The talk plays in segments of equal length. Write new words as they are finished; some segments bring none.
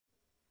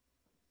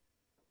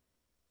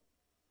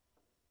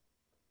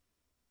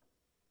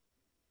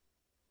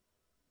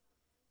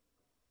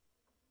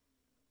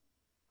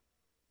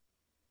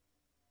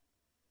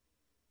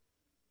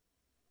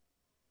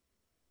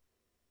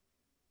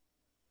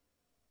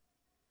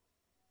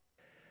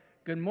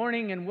Good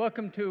morning and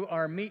welcome to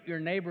our Meet Your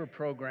Neighbor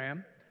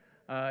program.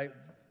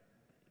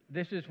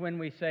 This is when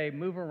we say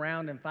move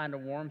around and find a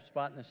warm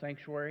spot in the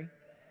sanctuary.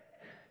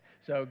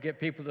 So get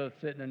people to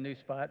sit in a new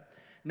spot.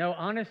 No,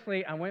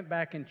 honestly, I went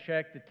back and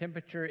checked. The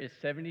temperature is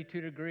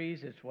 72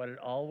 degrees. It's what it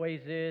always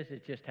is.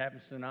 It just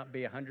happens to not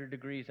be 100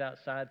 degrees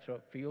outside, so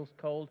it feels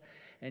cold.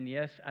 And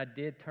yes, I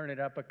did turn it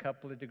up a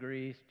couple of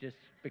degrees just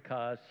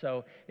because.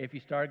 So if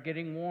you start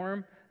getting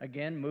warm,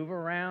 again, move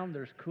around.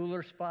 There's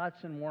cooler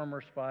spots and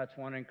warmer spots.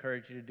 I want to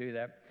encourage you to do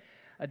that.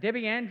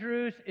 Debbie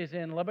Andrews is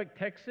in Lubbock,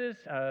 Texas,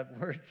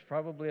 where it's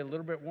probably a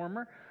little bit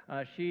warmer.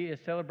 She is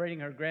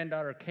celebrating her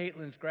granddaughter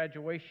Caitlin's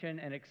graduation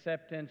and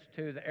acceptance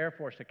to the Air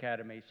Force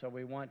Academy. So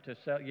we want to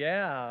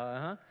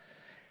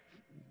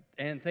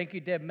And thank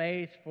you, Deb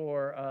Mays,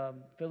 for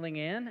filling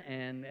in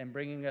and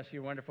bringing us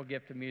your wonderful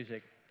gift of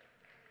music.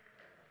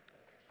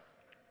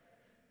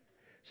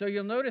 So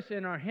you'll notice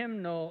in our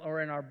hymnal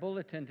or in our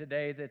bulletin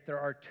today that there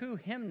are 2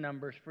 hymn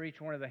numbers for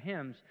each one of the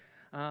hymns.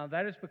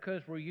 That is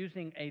because we're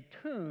using a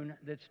tune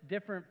that's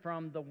different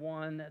from the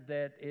one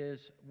that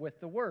is with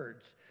the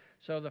words.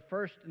 So the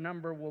first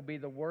number will be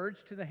the words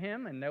to the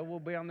hymn, and they will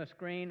be on the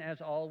screen as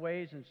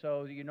always, and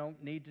so you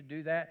don't need to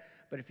do that.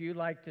 But if you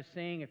like to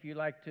sing, if you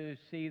like to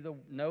see the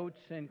notes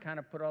and kind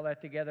of put all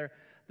that together,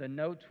 the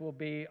notes will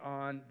be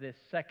on the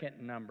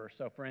second number.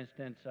 So for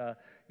instance,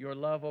 Your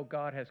Love, O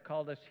God, Has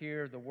Called Us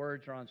Here. The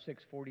words are on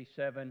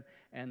 647,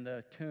 and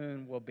the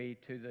tune will be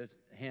to the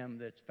hymn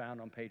that's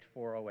found on page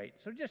 408.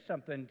 So just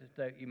something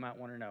that you might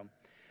want to know.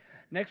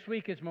 Next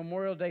week is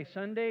Memorial Day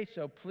Sunday,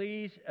 so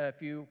please,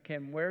 if you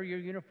can wear your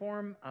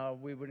uniform,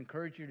 we would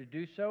encourage you to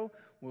do so.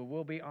 We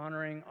will be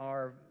honoring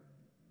our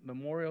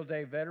Memorial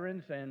Day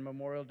veterans and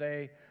Memorial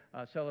Day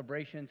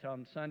celebrations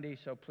on Sunday,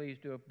 so please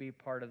do be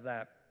part of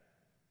that.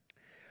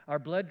 Our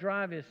blood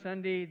drive is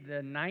Sunday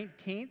the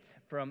 19th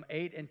from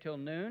 8 until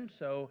noon,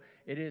 so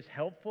it is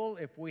helpful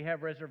if we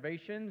have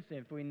reservations,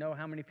 if we know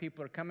how many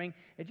people are coming.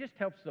 It just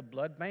helps the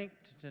blood bank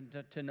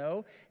to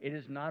know. It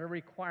is not a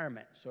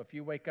requirement. So if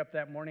you wake up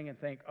that morning and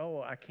think,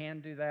 oh, I can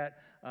do that,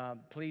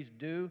 please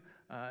do.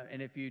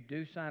 And if you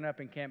do sign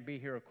up and can't be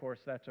here, of course,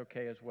 that's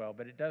okay as well.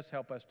 But it does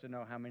help us to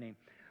know how many.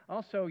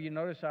 Also, you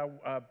notice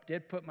I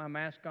did put my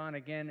mask on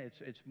again.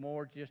 It's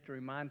more just to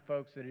remind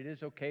folks that it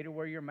is okay to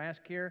wear your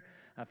mask here.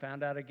 I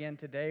found out again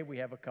today we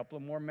have a couple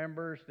of more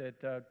members that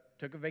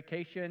took a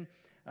vacation,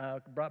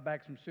 brought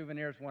back some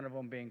souvenirs, one of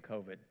them being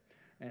COVID.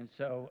 And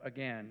so,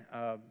 again,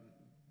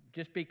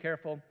 just be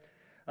careful.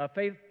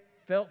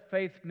 Felt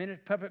Faith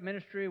Puppet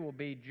Ministry will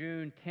be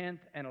June 10th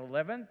and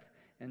 11th.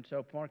 And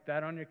so mark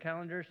that on your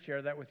calendars.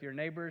 Share that with your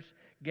neighbors.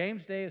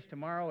 Games Day is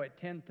tomorrow at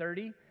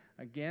 10:30.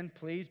 Again,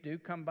 please do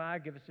come by.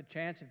 Give us a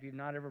chance. If you've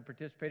not ever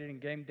participated in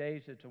game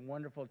days, it's a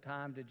wonderful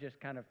time to just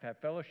kind of have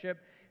fellowship.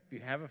 If you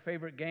have a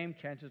favorite game,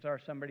 chances are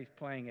somebody's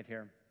playing it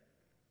here.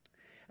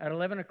 At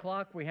 11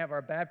 o'clock, we have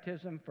our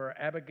baptism for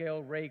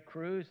Abigail Ray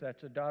Cruz. That's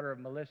the daughter of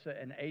Melissa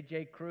and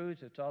A.J.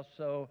 Cruz. It's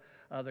also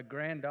the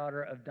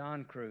granddaughter of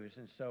Don Cruz.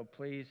 And so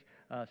please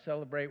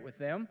celebrate with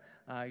them.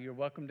 You're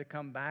welcome to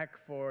come back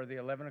for the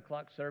 11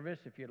 o'clock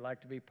service if you'd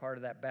like to be part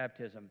of that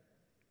baptism.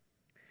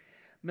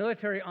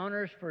 Military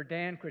honors for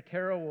Dan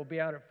Cretero will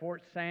be out at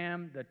Fort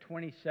Sam the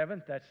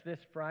 27th. That's this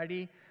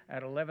Friday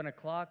at 11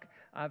 o'clock.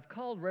 I've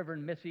called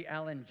Reverend Missy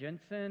Allen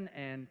Jensen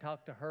and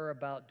talked to her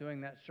about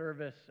doing that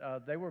service.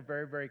 They were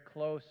very, very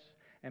close,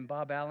 and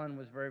Bob Allen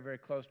was very, very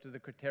close to the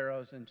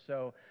Creteros. And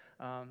so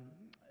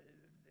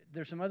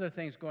there's some other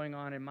things going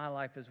on in my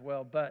life as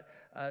well, but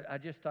I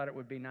just thought it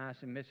would be nice,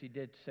 and Missy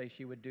did say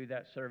she would do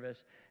that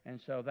service.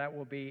 And so that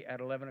will be at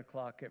 11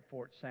 o'clock at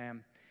Fort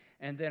Sam.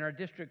 And then our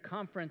district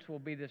conference will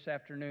be this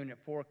afternoon at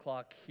 4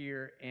 o'clock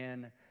here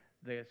in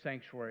the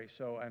sanctuary.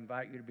 So I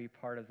invite you to be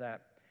part of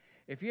that.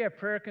 If you have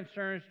prayer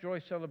concerns, joy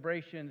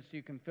celebrations,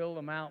 you can fill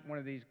them out one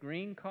of these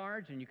green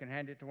cards, and you can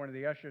hand it to one of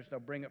the ushers.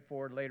 They'll bring it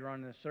forward later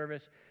on in the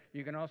service.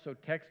 You can also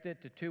text it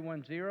to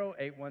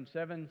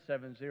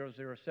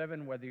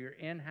 210-817-7007, whether you're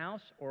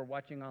in-house or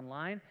watching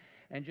online.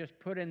 And just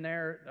put in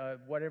there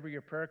whatever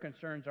your prayer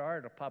concerns are.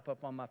 It'll pop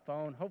up on my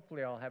phone.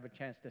 Hopefully I'll have a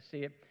chance to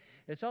see it.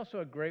 It's also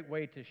a great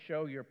way to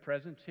show your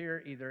presence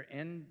here, either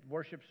in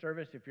worship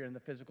service if you're in the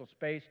physical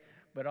space,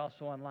 but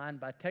also online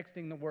by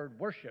texting the word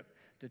worship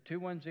to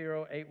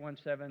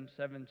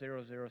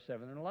 210-817-7007.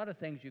 And a lot of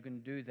things you can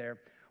do there.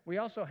 We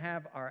also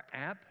have our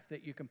app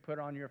that you can put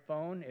on your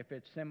phone if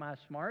it's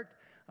semi-smart.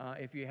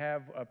 If you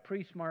have a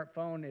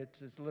pre-smartphone,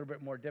 it's a little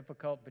bit more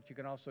difficult, but you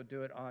can also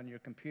do it on your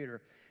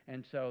computer.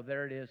 And so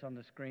there it is on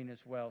the screen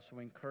as well. So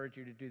we encourage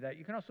you to do that.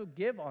 You can also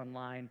give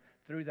online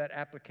through that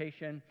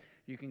application.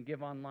 You can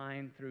give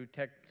online through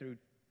the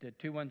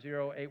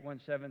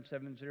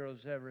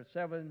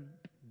 210-817-7007.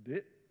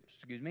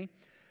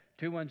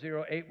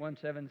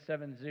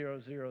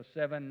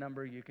 210-817-7007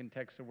 number. You can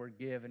text the word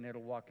give, and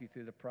it'll walk you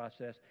through the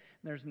process.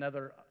 And there's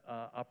another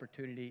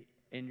opportunity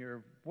in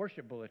your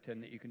worship bulletin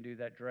that you can do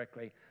that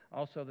directly.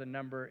 Also, the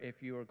number,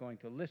 if you are going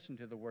to listen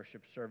to the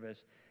worship service,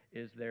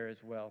 is there as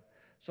well.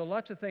 So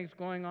lots of things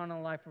going on in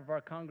the life of our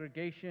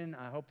congregation.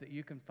 I hope that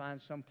you can find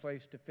some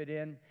place to fit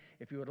in.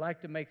 If you would like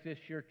to make this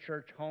your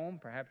church home,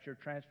 perhaps you're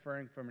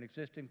transferring from an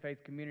existing faith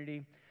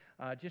community,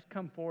 just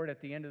come forward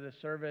at the end of the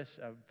service,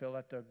 fill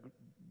out the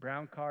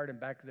brown card in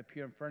back of the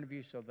pew in front of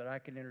you so that I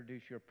can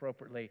introduce you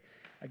appropriately.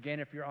 Again,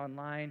 if you're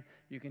online,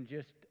 you can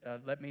just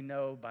let me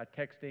know by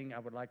texting.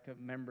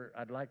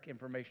 I'd like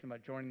information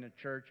about joining the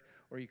church,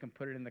 or you can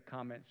put it in the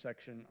comment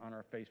section on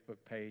our Facebook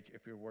page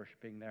if you're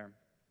worshiping there.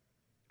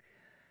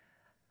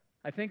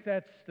 I think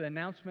that's the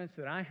announcements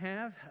that I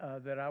have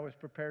that I was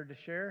prepared to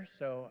share.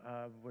 So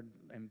I would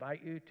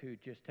invite you to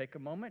just take a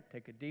moment,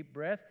 take a deep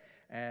breath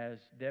as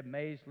Deb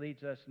Mays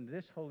leads us into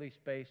this holy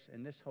space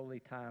and this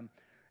holy time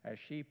as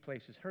she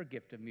places her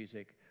gift of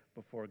music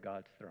before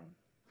God's throne.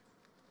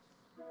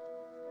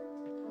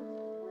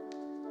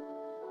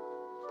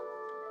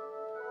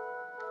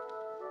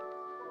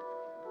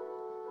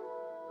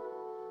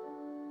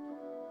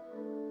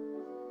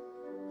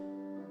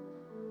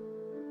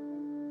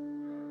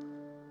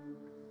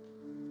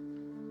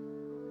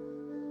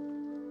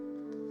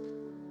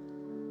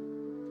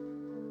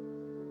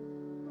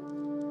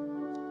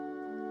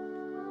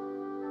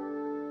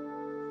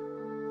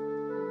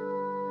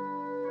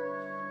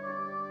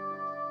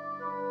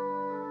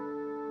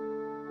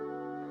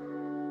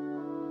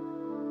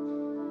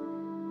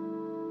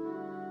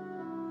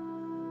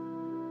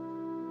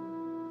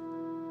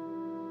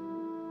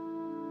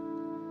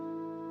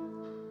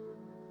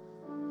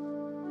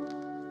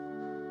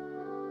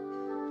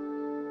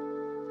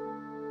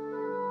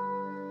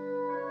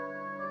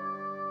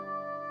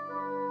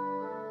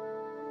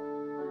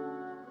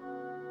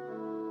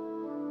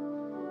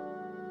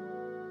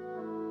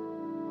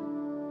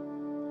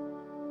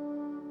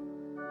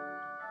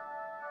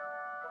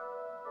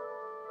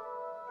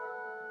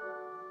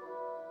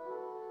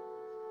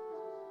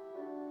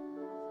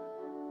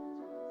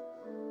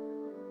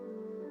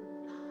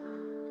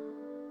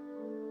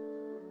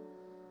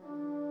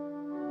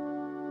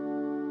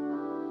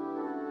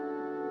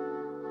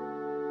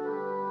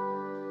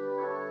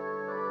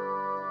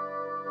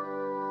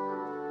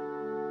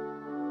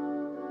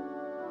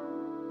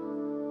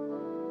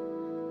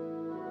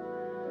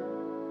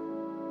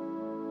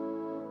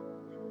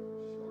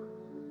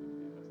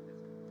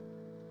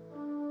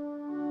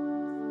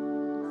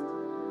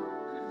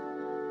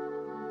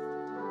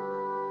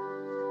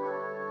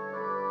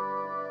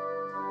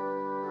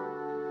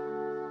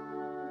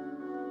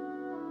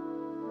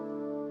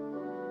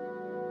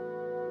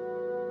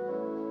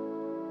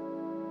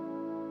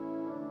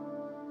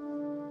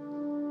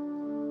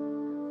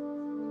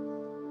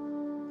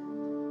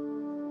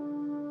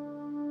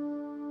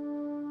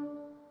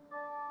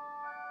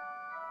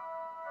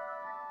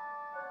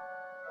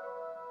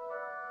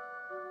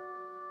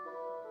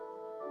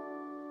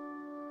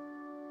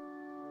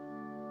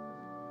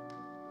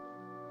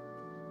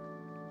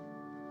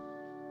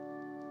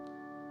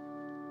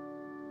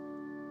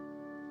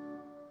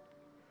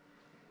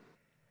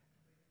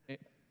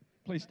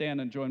 Please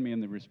stand and join me in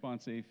the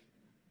responsive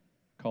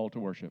call to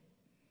worship.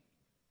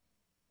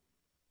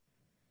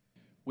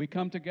 We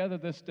come together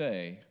this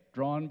day,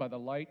 drawn by the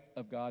light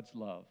of God's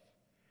love.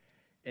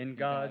 In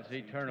God's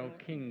eternal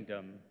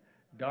kingdom,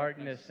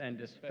 darkness and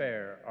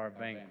despair are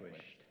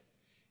vanquished.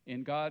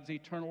 In God's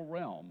eternal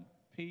realm,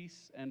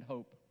 peace and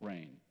hope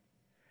reign.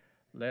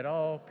 Let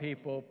all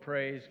people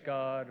praise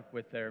God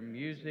with their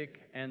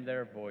music and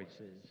their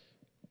voices.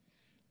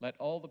 Let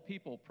all the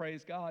people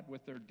praise God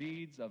with their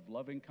deeds of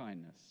loving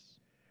kindness.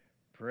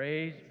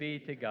 Praise be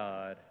to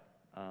God.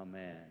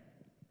 Amen.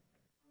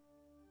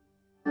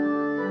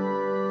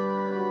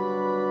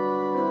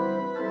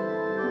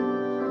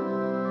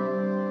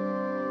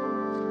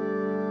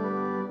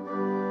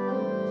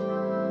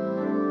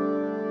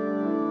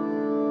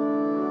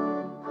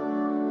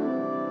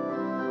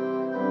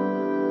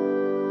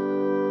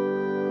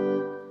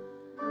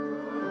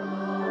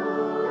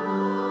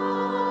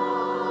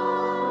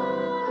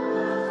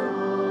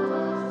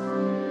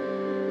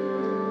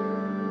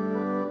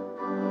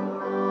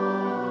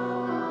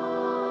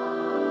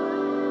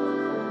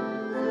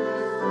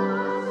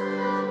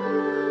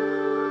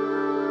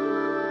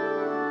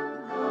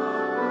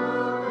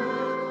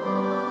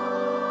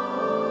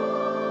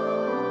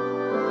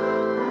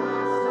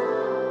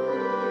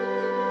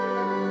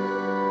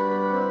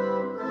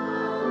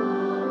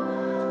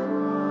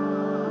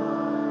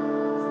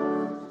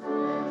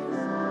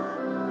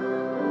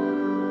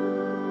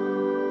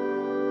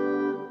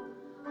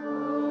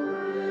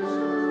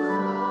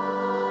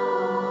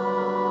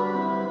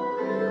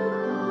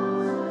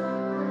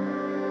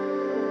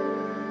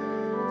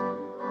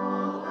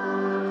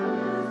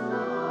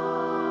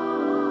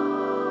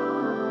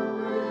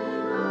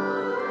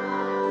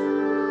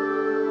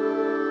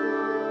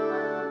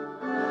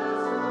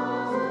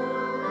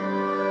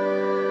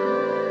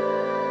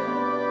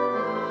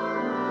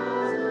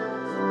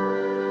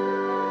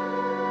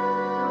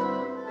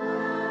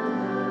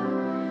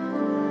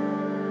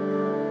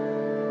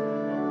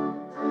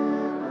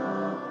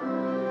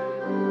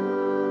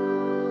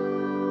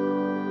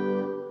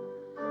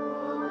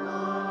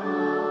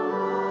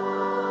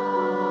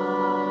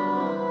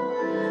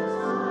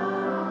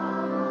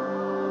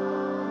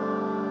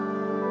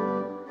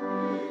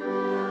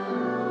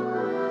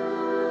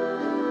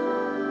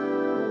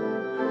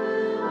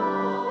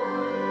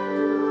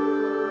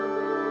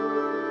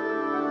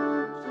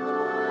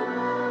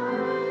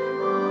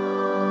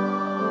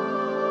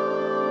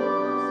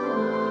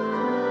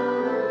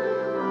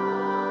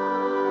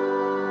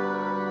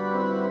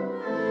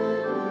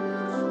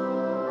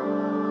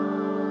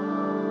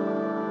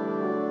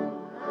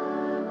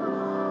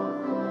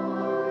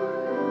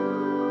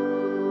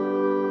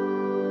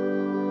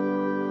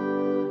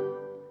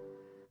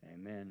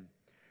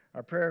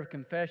 Our prayer of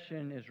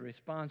confession is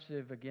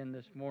responsive again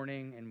this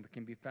morning and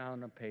can be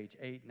found on page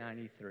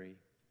 893.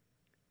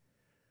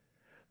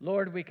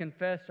 Lord, we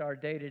confess our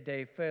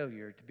day-to-day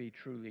failure to be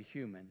truly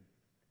human.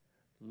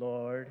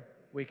 Lord,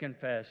 we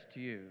confess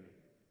to you.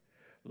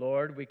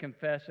 Lord, we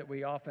confess that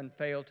we often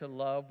fail to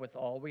love with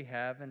all we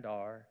have and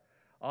are,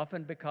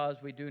 often because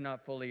we do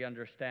not fully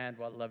understand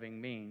what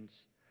loving means,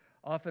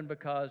 often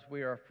because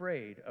we are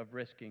afraid of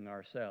risking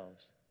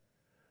ourselves.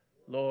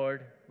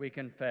 Lord, we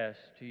confess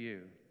to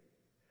you.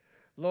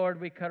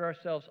 Lord, we cut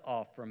ourselves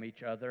off from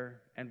each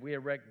other and we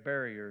erect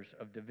barriers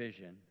of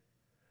division.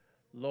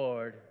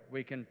 Lord,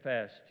 we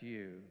confess to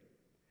you.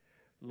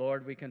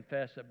 Lord, we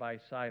confess that by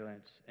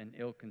silence and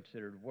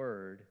ill-considered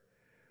word,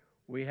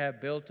 we have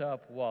built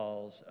up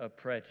walls of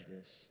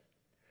prejudice.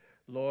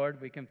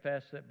 Lord, we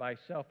confess that by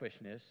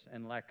selfishness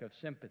and lack of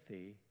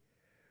sympathy,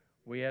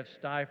 we have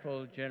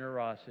stifled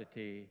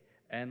generosity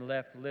and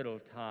left little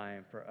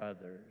time for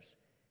others.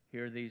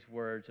 Hear these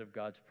words of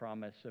God's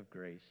promise of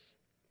grace.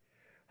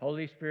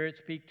 Holy Spirit,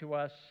 speak to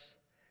us.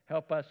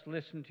 Help us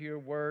listen to your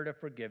word of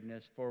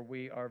forgiveness, for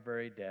we are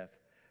very deaf.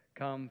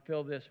 Come,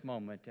 fill this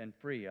moment and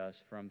free us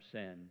from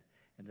sin.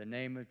 In the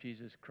name of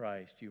Jesus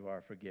Christ, you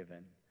are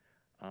forgiven.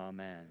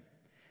 Amen.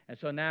 And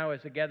so now,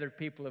 as the gathered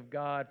people of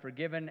God,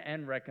 forgiven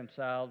and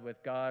reconciled with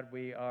God,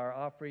 we are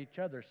offering each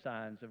other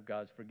signs of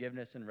God's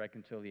forgiveness and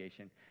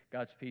reconciliation.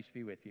 God's peace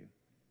be with you.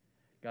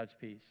 God's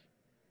peace.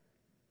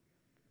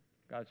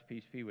 God's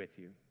peace be with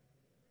you.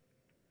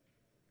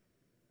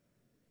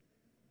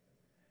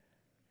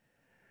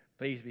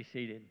 Please be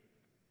seated.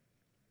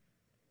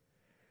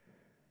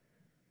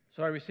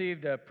 So I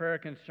received a prayer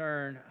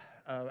concern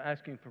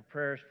asking for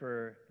prayers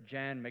for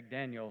Jan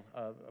McDaniel,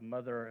 a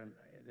mother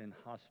in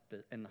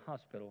the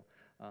hospital.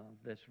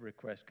 This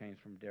request came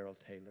from Daryl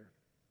Taylor.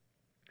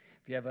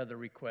 If you have other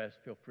requests,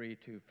 feel free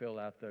to fill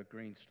out the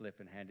green slip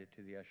and hand it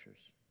to the ushers.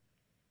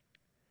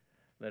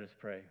 Let us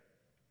pray.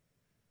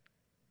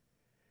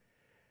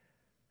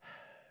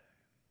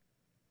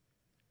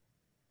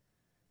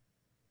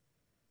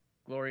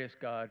 Glorious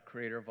God,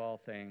 creator of all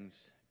things,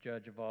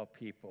 judge of all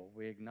people,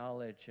 we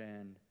acknowledge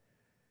and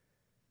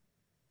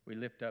we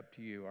lift up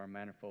to you our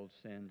manifold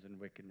sins and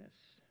wickedness.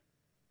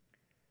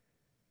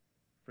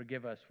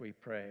 Forgive us, we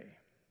pray,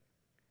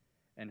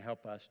 and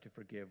help us to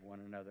forgive one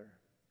another.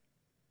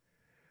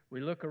 We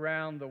look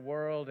around the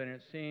world and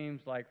it seems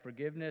like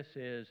forgiveness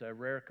is a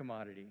rare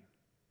commodity.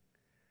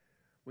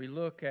 We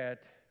look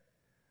at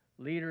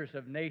leaders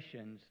of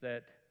nations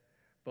that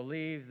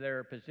believe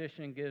their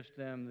position gives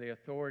them the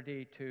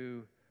authority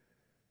to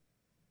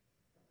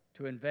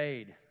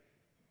invade,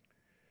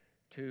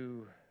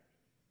 to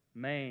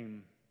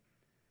maim,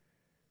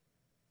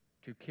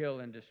 to kill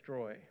and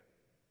destroy.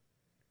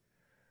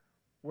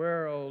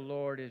 Where, O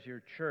Lord, is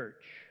your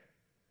church?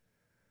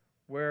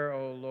 Where,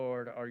 O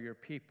Lord, are your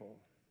people?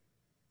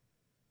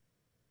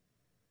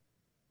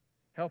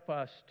 Help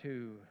us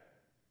to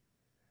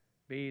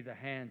be the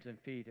hands and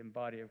feet and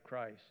body of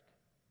Christ.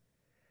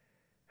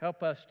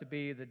 Help us to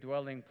be the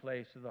dwelling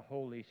place of the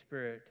Holy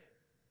Spirit,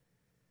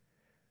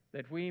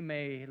 that we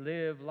may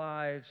live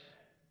lives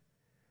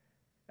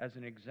as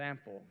an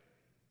example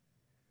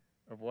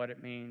of what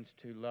it means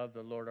to love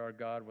the Lord our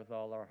God with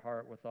all our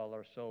heart, with all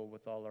our soul,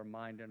 with all our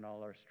mind and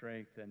all our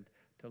strength, and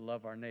to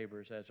love our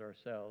neighbors as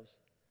ourselves.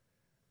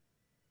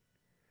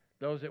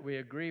 Those that we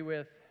agree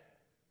with,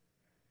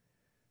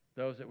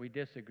 those that we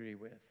disagree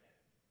with.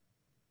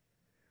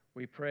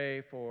 We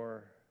pray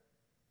for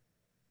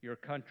your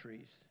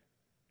countries.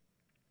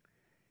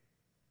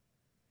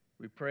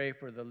 We pray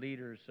for the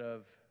leaders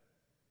of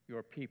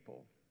your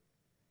people,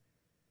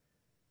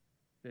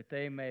 that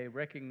they may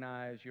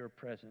recognize your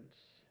presence,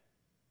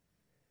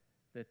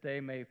 that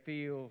they may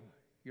feel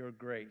your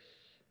grace,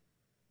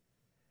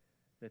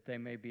 that they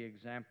may be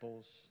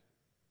examples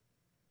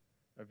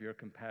of your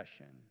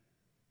compassion.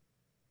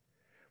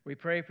 We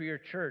pray for your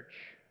church.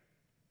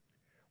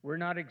 We're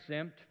not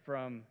exempt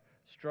from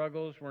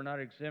struggles. We're not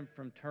exempt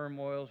from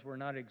turmoils. We're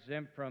not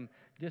exempt from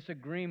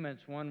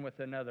disagreements one with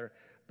another.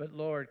 But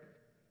Lord,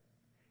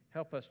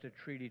 help us to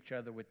treat each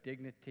other with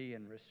dignity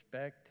and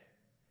respect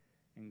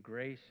and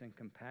grace and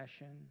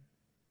compassion.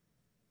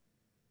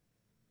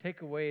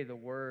 Take away the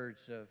words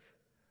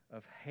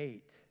of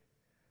hate,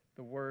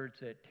 the words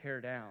that tear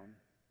down.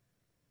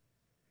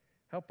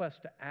 Help us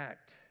to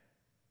act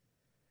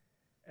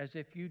as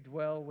if you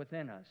dwell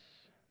within us,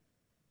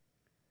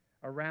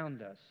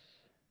 around us,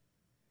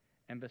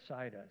 and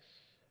beside us.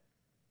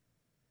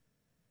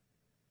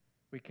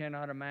 We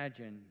cannot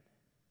imagine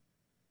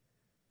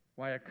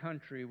why a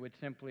country would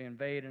simply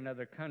invade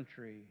another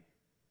country,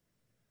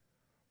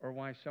 or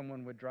why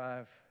someone would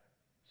drive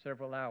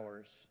several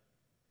hours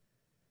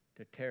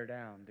to tear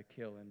down, to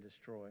kill, and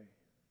destroy.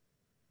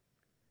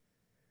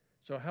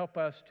 So help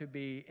us to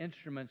be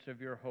instruments of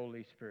your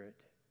Holy Spirit,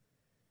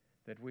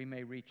 that we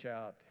may reach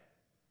out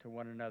to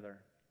one another.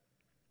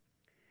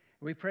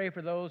 We pray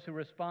for those who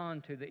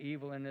respond to the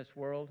evil in this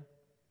world.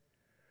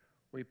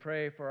 We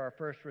pray for our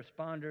first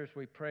responders.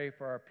 We pray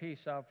for our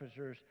peace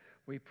officers.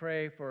 We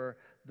pray for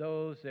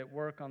those that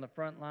work on the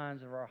front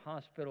lines of our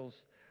hospitals.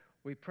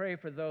 We pray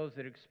for those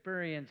that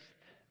experienced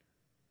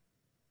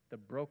the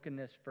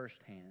brokenness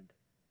firsthand,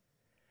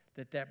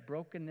 that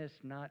brokenness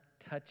not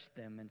touch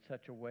them in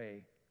such a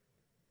way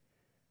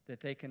that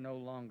they can no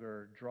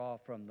longer draw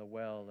from the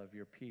well of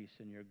your peace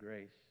and your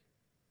grace.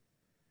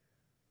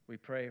 We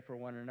pray for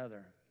one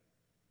another.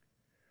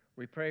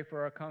 We pray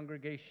for our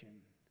congregation.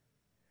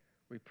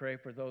 We pray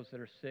for those that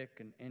are sick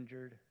and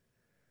injured.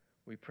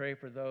 We pray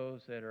for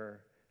those that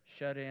are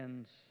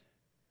shut-ins,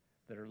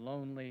 that are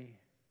lonely,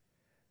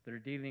 that are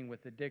dealing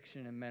with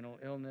addiction and mental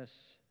illness.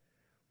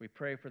 We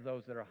pray for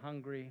those that are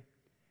hungry,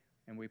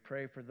 and we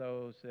pray for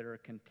those that are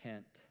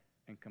content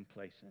and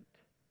complacent.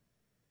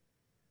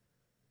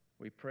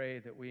 We pray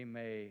that we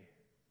may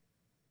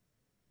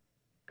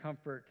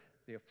comfort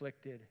the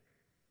afflicted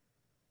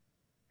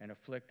and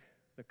afflict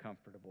the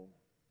comfortable,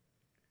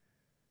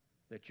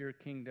 that your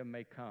kingdom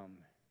may come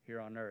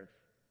here on earth,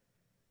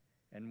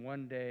 and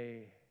one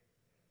day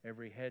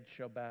every head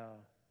shall bow,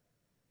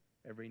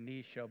 every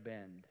knee shall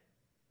bend,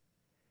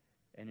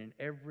 and in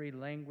every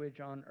language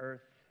on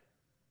earth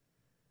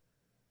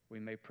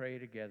we may pray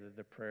together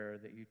the prayer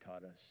that you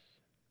taught us.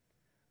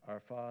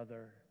 Our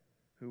Father,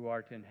 who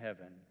art in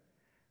heaven,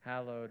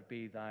 hallowed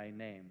be thy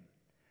name.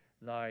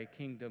 Thy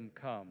kingdom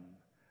come,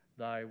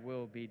 thy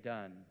will be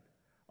done,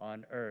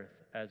 on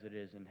earth as it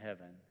is in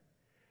heaven.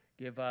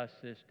 Give us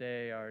this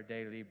day our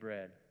daily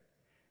bread,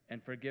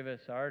 and forgive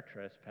us our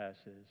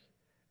trespasses,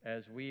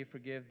 as we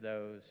forgive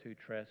those who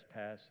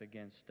trespass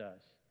against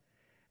us.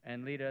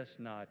 And lead us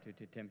not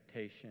into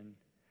temptation,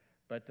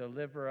 but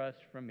deliver us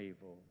from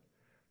evil.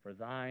 For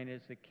thine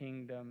is the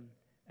kingdom,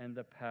 and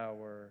the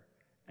power,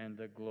 and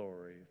the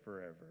glory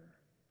forever.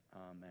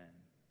 Amen.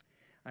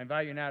 I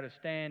invite you now to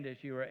stand as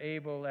you are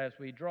able, as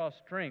we draw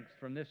strength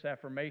from this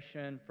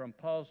affirmation from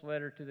Paul's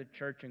letter to the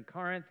church in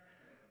Corinth,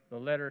 the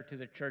letter to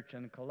the church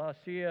in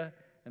Colossia,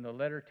 and the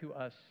letter to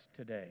us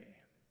today.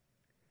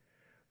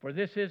 For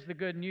this is the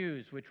good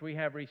news which we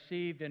have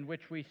received, in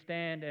which we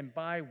stand, and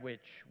by which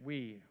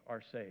we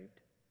are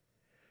saved.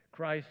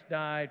 Christ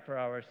died for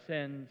our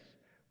sins,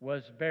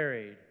 was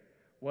buried,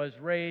 was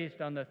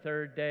raised on the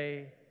third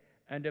day,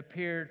 and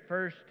appeared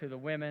first to the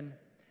women,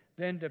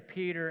 then to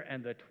Peter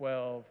and the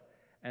 12,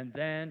 and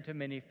then to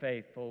many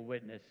faithful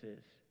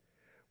witnesses.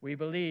 We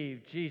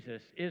believe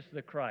Jesus is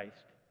the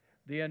Christ,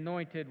 the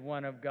anointed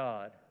one of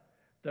God,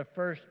 the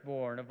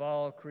firstborn of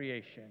all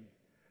creation,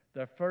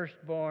 the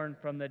firstborn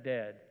from the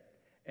dead,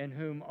 in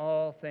whom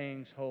all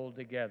things hold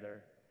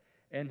together,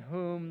 in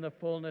whom the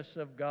fullness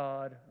of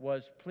God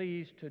was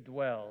pleased to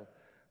dwell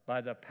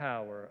by the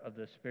power of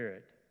the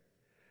Spirit.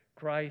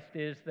 Christ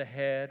is the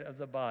head of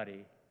the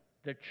body,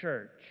 the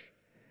church,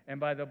 and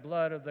by the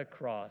blood of the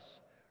cross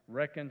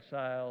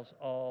reconciles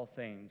all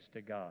things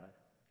to God.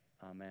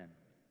 Amen.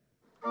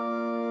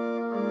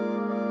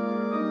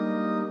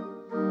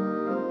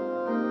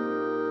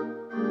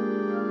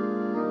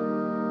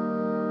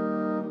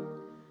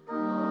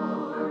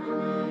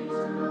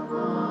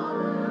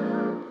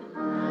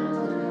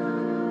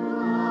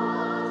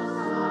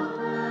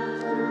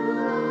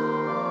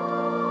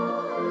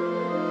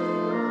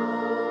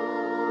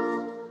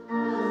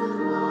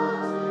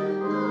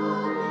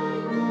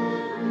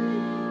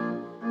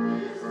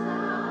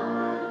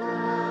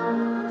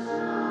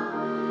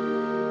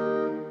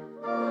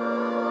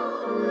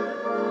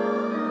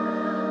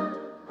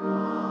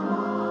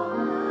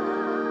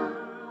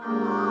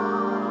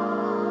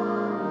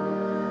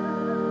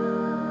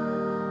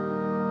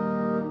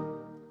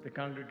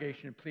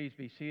 Congregation, please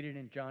be seated.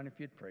 And John, if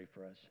you'd pray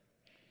for us.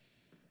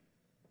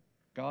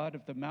 God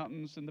of the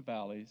mountains and the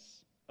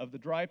valleys, of the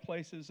dry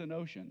places and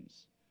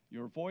oceans,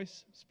 your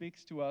voice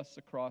speaks to us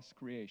across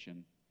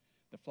creation.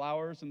 The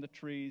flowers and the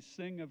trees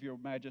sing of your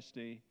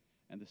majesty,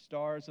 and the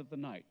stars of the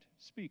night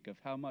speak of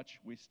how much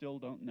we still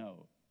don't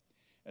know.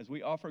 As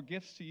we offer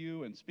gifts to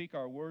you and speak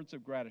our words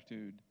of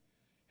gratitude,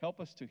 help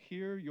us to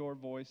hear your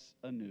voice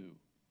anew.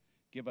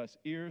 Give us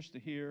ears to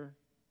hear,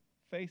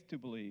 faith to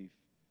believe,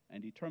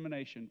 and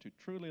determination to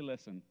truly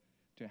listen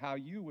to how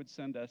you would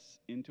send us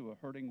into a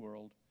hurting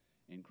world.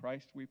 In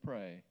Christ we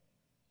pray.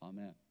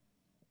 Amen.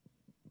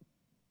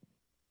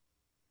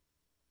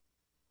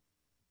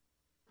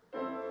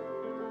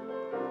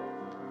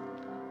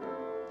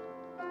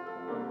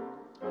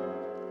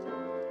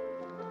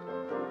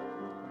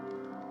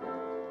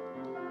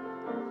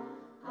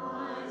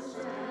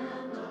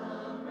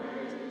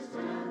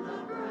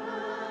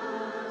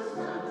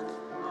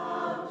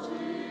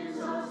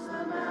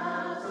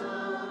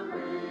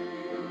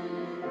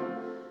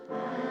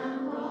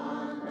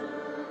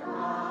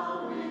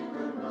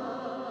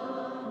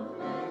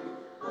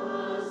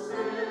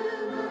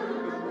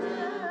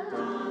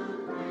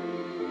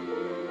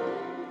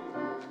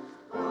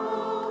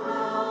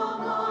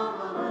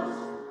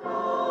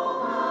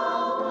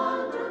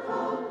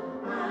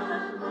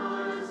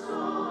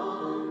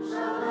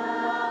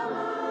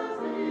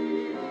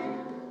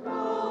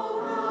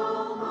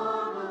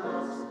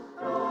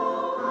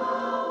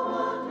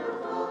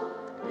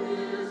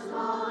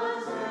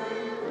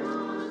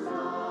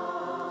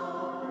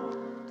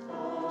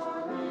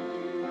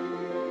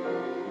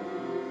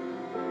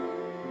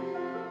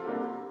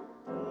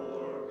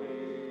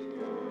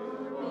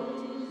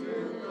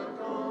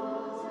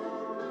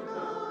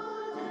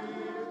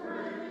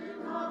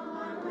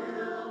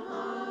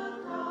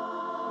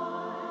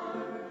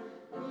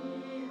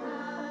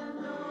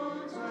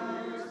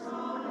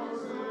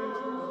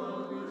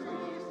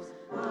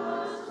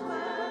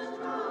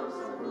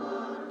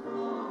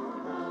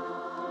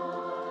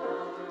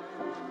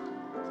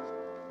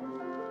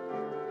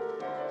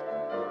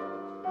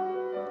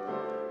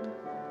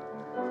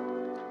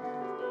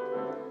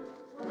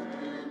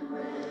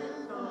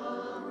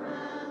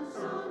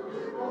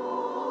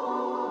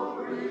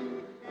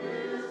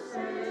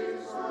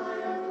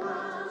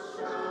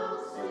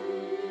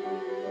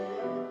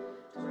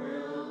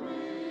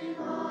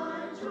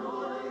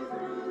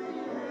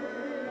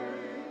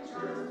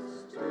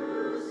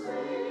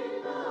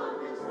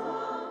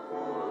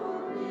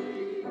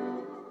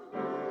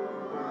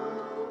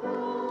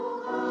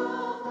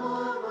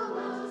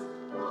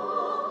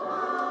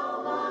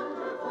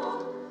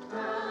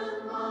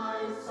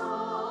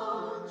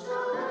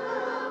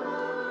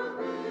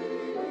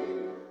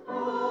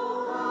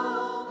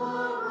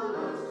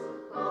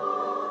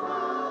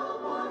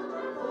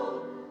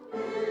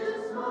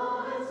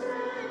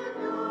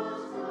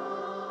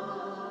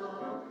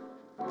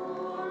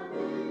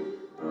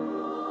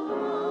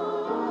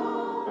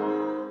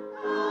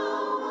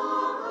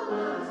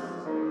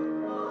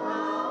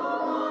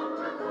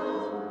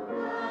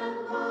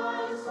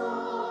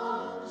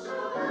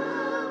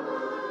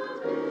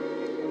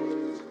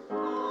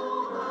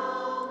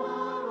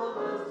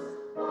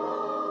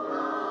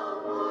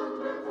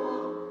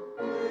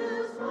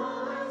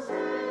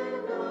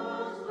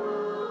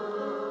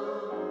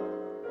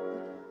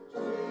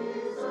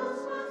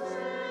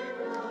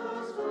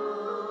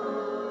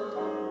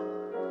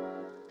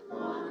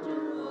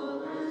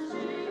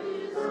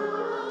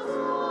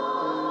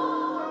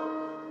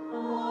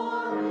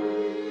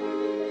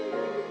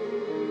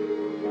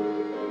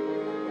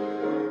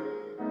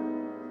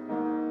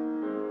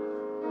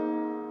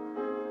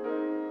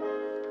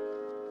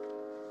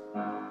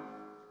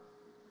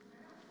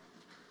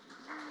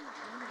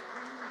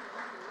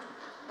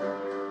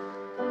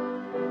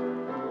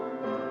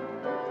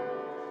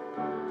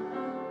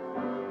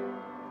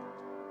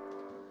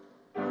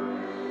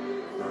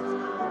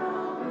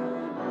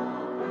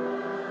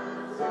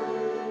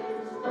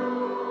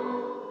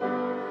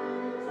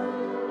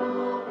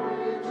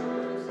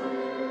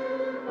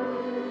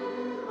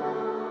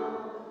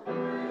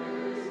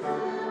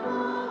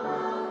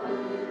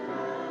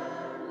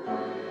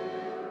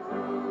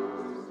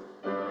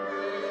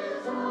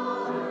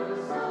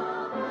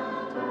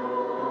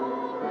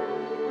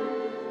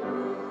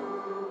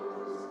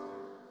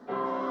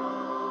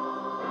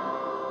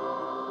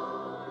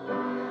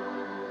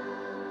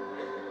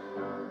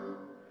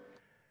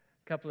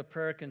 couple of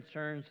prayer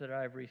concerns that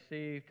I've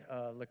received.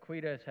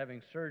 Laquita is having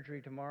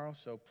surgery tomorrow,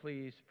 so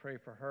please pray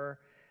for her.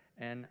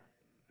 And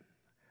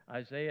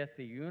Isaiah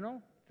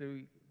Theuno,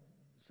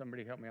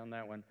 somebody help me on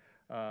that one.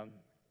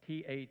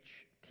 Treuino.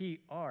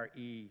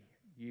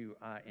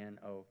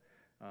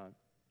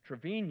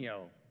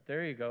 Trevino.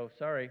 There you go.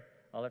 Sorry.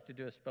 All I have to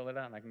do is spell it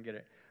out and I can get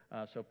it.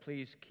 So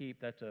please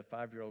that's a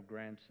 5-year-old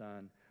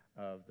grandson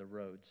of the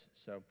Rhodes.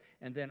 So,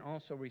 and then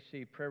also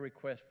receive prayer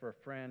requests for a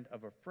friend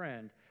of a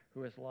friend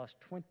who has lost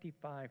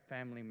 25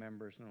 family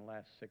members in the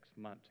last 6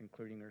 months,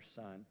 including her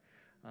son.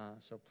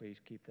 So please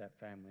keep that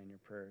family in your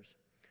prayers.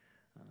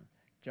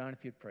 John,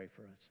 if you'd pray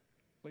for us.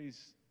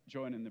 Please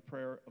join in the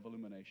prayer of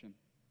illumination.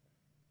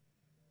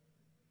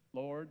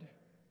 Lord,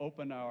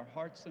 open our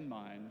hearts and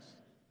minds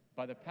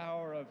by the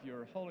power of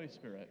your Holy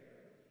Spirit,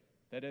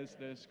 that as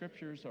the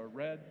scriptures are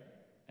read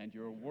and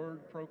your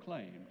word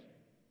proclaimed,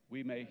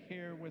 we may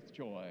hear with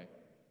joy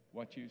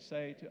what you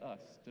say to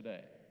us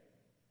today.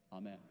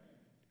 Amen.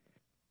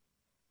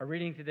 Our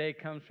reading today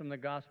comes from the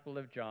Gospel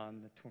of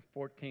John, the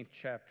 14th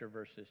chapter,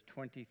 verses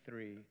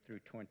 23 through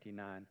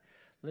 29.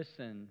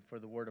 Listen for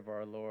the word of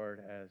our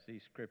Lord as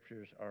these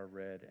scriptures are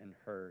read and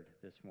heard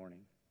this morning.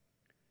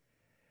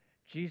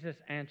 Jesus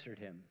answered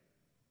him,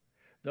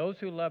 "Those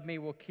who love me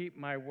will keep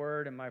my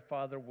word, and my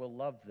Father will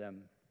love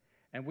them,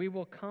 and we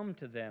will come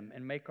to them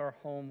and make our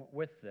home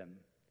with them.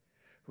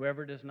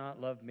 Whoever does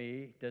not love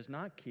me does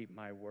not keep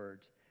my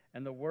words,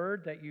 and the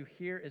word that you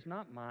hear is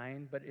not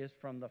mine, but is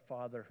from the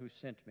Father who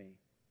sent me.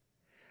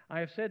 I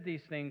have said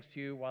these things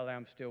to you while I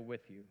am still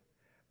with you,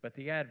 but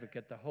the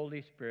Advocate, the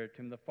Holy Spirit,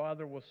 whom the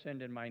Father will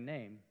send in my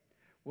name,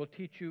 will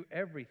teach you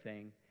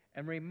everything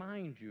and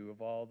remind you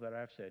of all that I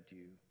have said to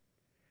you.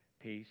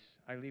 Peace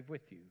I leave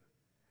with you.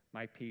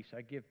 My peace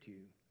I give to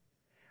you.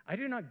 I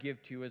do not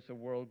give to you as the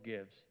world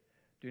gives.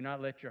 Do not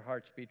let your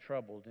hearts be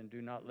troubled, and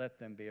do not let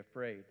them be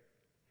afraid.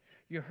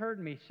 You heard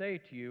me say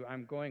to you,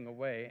 I'm going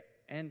away,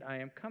 and I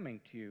am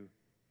coming to you.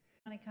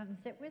 Want to come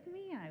sit with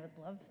me? I would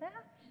love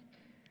that.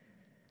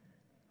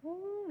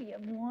 Ooh, we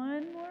have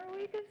one more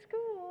week of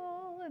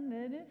school, and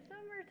then it's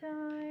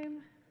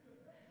summertime.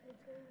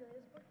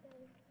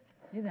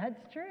 Yeah,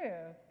 that's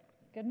true.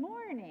 Good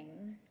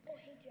morning. Oh,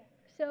 hey, Jack.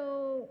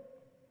 So,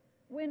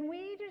 when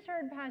we just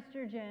heard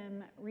Pastor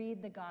Jim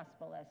read the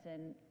gospel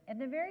lesson, at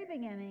the very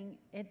beginning,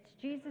 it's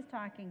Jesus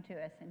talking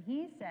to us, and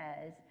he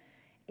says,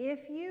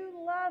 if you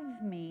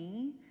love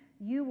me,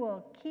 you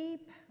will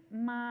keep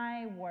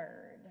my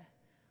word.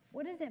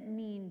 What does it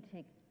mean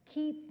to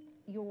keep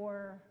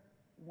your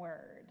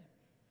word?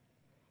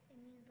 It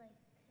means like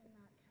to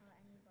not tell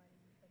anybody,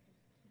 but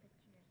just keep it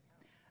to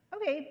yourself.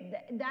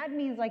 Okay, that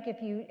means like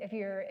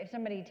if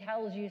somebody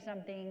tells you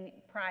something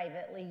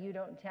privately, you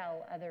don't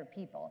tell other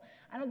people.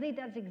 I don't think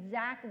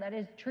that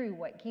is true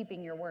what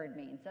keeping your word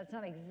means. That's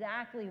not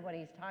exactly what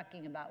he's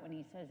talking about when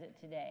he says it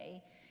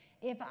today.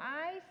 If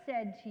I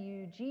said to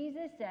you,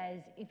 Jesus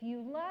says, if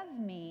you love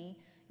me,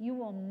 you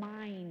will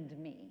mind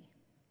me.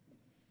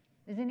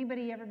 Has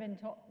anybody ever been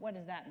told? What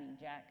does that mean,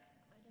 Jack?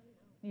 I don't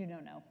know. You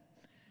don't know.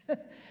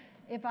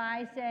 If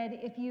I said,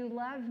 if you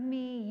love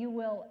me, you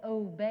will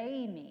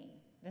obey me.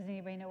 Does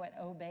anybody know what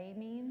obey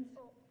means?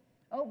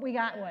 Oh, we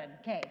got one.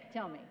 Okay,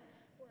 tell me.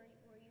 Where you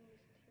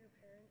listen to your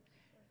parents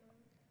or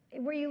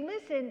something? Where you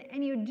listen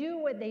and you do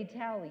what they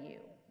tell you,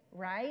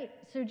 right?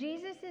 So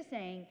Jesus is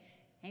saying,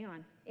 hang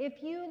on,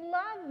 if you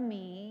love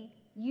me,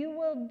 you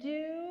will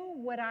do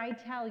what I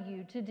tell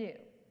you to do,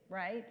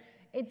 right?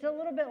 It's a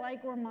little bit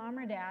like where mom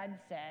or dad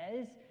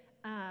says,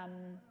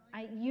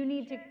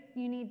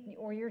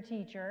 or your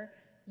teacher,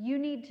 you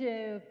need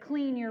to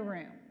clean your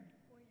room.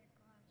 Or your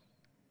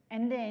garage.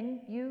 And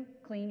then you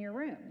clean your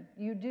room.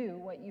 You do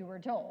what you were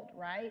told,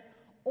 right?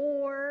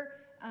 Or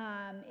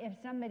if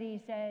somebody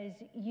says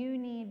you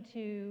need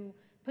to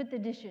put the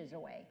dishes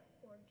away.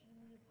 Or do you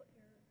need to do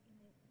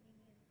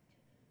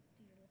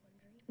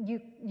your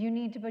laundry? You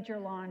need to put your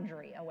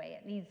laundry away.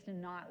 It needs to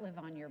not live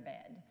on your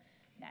bed.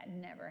 That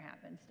never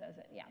happens, does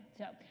it? Yeah.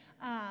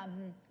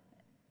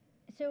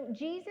 So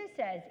Jesus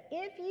says,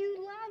 if you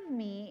love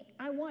me,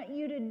 I want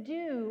you to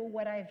do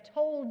what I've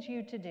told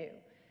you to do.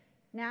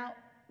 Now,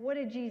 what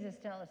did Jesus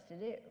tell us to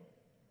do?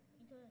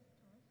 He told us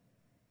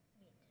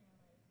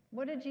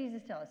What did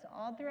Jesus tell us?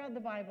 All throughout the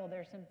Bible,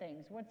 there's some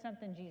things. What's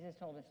something Jesus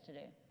told us to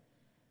do?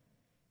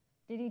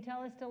 Did he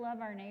tell us to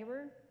love our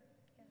neighbor?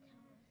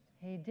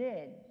 He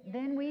did.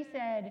 Then we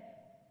said,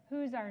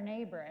 who's our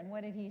neighbor? And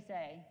what did he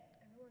say?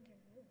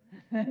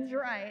 That's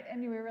right.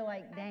 And we were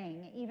like,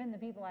 dang, even the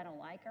people I don't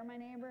like are my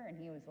neighbor? And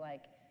he was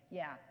like,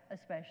 yeah,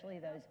 especially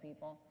those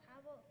people.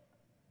 How about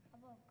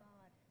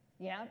God?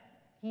 Yeah.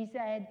 He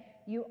said,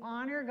 you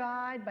honor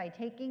God by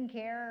taking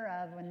care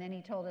of, and then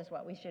he told us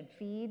what? We should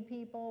feed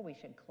people, we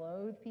should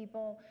clothe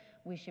people,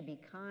 we should be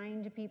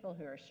kind to people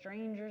who are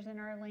strangers in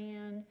our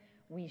land,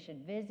 we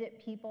should visit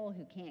people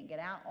who can't get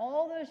out,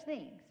 all those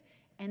things.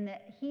 And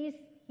that he's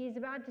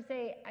about to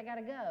say, I got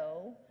to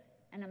go.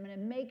 And I'm going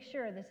to make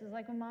sure, this is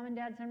like when mom and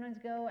dad sometimes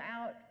go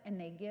out and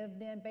they give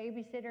the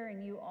babysitter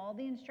and you all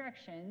the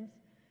instructions,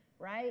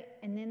 right?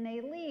 And then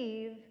they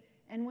leave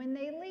And when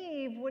they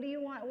leave, what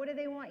do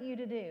they want you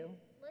to do?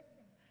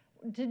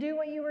 Listen. To do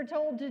what you were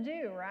told to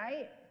do,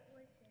 right?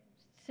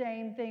 Listen.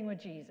 Same thing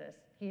with Jesus.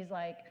 He's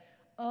like,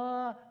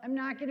 I'm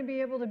not going to be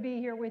able to be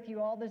here with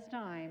you all this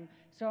time,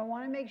 so I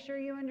want to make sure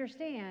you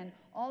understand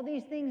all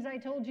these things I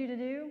told you to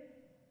do.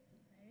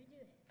 Better do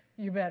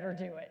it. You better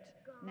do it.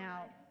 God.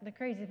 Now, the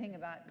crazy thing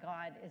about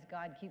God is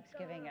God keeps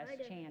giving us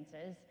God.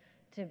 chances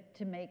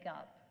to make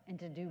up and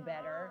to do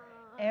better.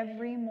 God.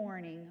 Every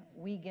morning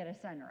we get a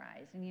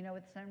sunrise. And you know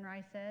what the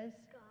sunrise says?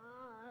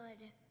 God.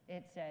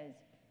 It says,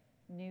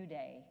 new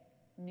day,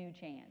 new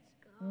chance,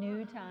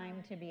 new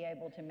time to be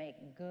able to make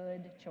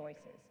good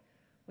choices.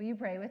 Will you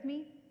pray with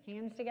me?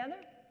 Hands together,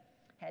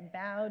 head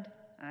bowed,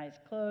 eyes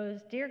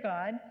closed. Dear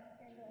God,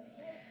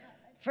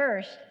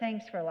 first,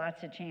 thanks for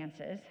lots of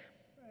chances.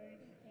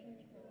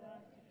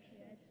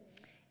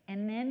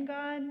 And then,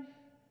 God,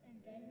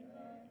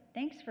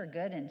 thanks for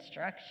good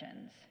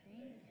instructions.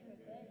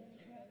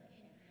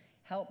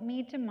 Help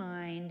me to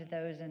mind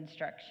those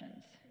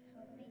instructions,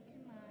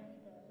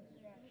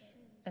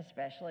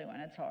 especially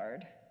when it's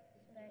hard.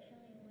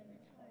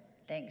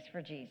 Thanks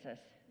for Jesus.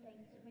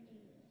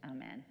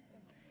 Amen.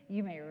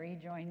 You may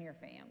rejoin your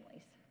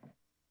families.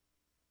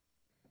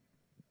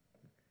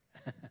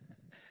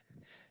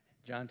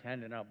 John's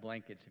handing out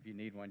blankets. If you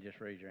need one, just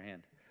raise your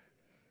hand.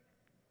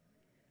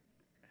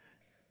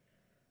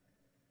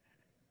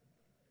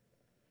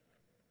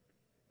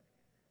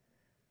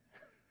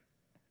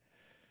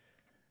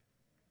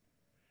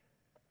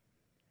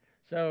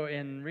 So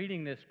in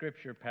reading this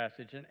scripture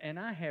passage, and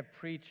I have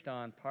preached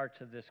on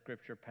parts of this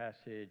scripture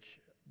passage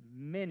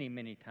many,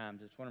 many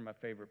times. It's one of my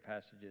favorite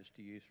passages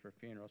to use for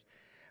funerals.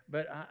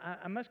 But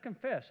I must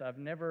confess, I've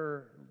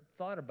never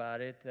thought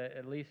about it,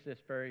 at least this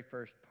very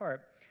first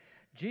part.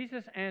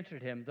 Jesus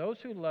answered him, "Those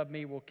who love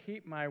me will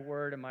keep my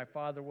word, and my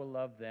Father will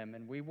love them,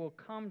 and we will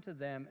come to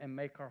them and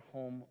make our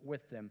home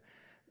with them."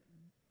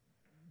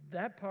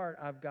 That part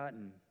I've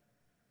gotten.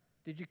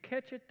 Did you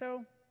catch it,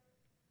 though?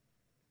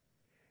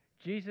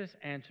 Jesus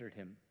answered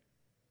him.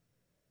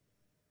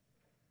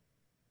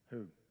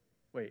 Who?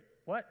 Wait,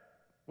 what?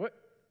 What?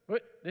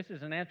 This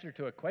is an answer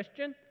to a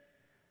question?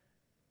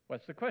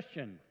 What's the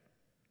question?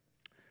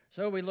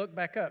 So we look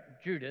back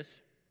up. Judas,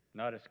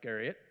 not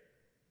Iscariot,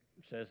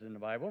 says in the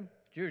Bible,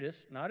 Judas,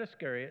 not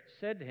Iscariot,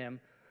 said to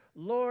him,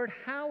 "Lord,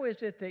 how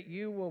is it that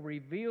you will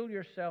reveal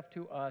yourself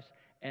to us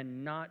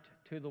and not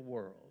to the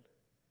world?"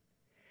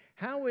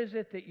 How is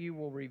it that you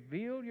will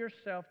reveal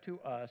yourself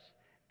to us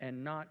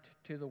and not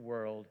to the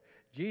world?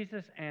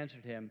 Jesus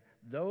answered him,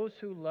 "Those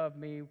who love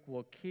me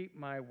will keep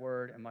my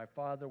word, and my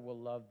Father will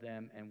love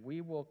them, and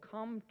we will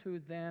come to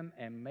them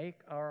and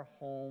make our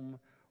home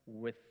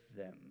with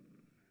them."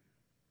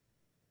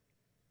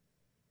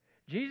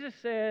 Jesus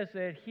says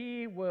that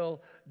he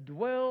will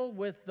dwell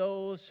with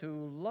those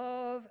who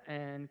love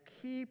and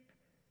keep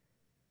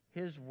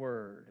his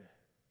word,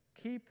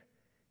 keep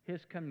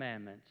his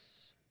commandments.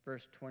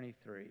 Verse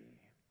 23.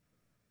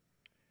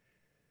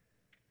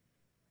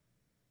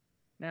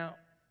 Now,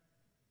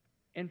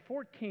 in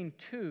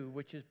 14:2,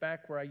 which is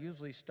back where I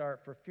usually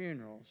start for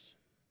funerals,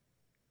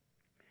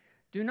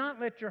 "Do not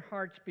let your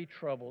hearts be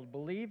troubled.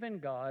 Believe in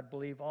God,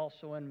 believe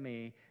also in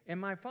me. In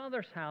my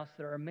Father's house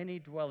there are many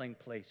dwelling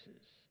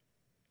places."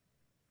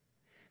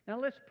 Now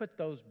let's put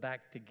those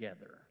back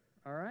together,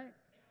 all right?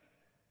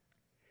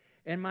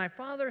 In my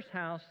Father's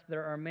house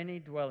there are many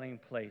dwelling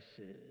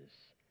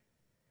places.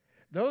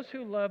 Those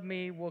who love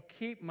me will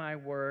keep my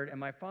word, and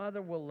my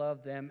Father will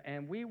love them,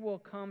 and we will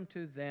come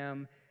to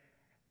them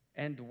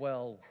and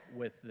dwell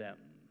with them.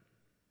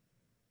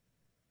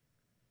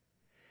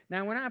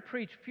 Now, when I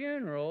preach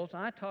funerals,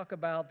 I talk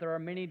about there are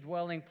many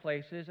dwelling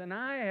places, and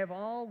I have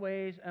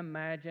always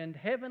imagined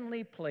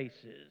heavenly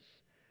places.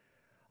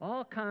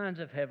 All kinds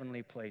of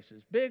heavenly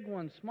places. Big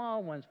ones,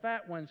 small ones,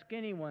 fat ones,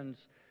 skinny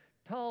ones,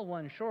 tall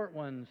ones, short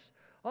ones.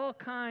 All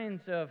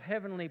kinds of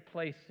heavenly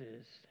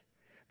places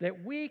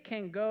that we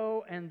can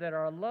go and that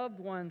our loved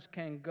ones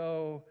can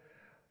go.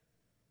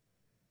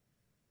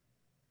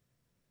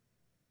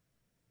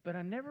 But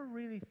I never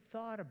really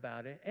thought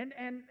about it.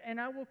 And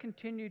I will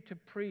continue to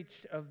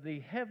preach of the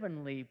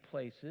heavenly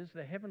places,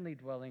 the heavenly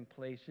dwelling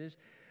places.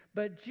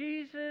 But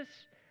Jesus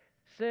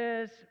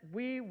says,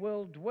 "We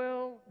will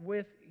dwell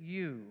with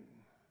you."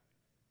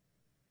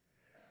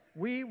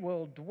 We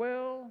will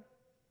dwell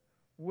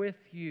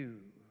with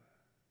you.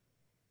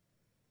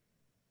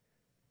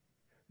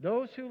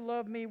 "Those who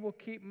love me will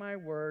keep my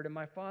word, and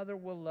my Father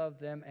will love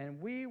them, and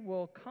we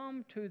will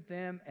come to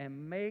them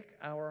and make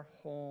our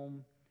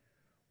home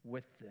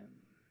with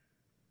them."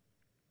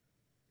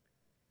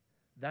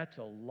 That's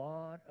a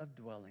lot of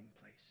dwelling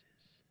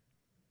places,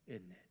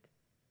 isn't it?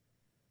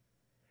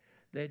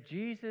 That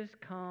Jesus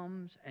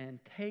comes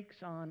and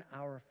takes on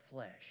our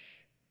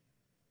flesh.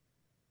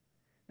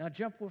 Now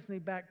jump with me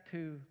back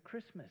to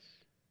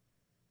Christmas.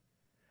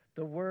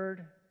 The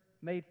Word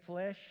made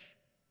flesh,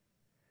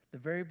 the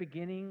very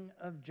beginning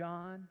of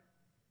John.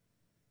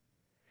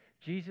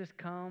 Jesus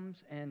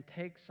comes and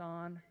takes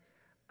on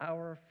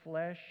our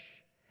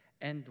flesh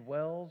and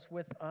dwells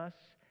with us,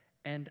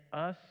 and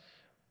us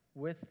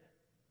with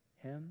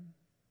Him?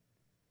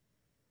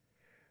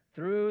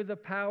 Through the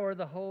power of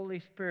the Holy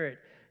Spirit,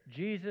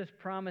 Jesus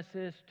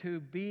promises to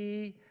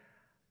be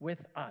with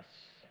us,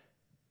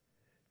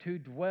 to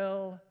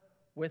dwell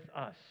with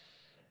us,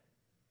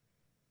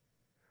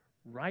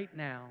 right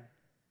now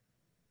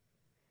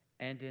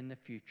and in the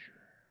future.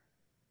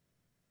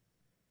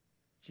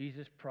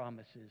 Jesus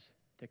promises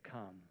to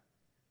come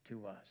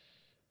to us.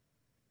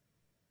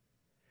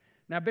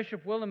 Now,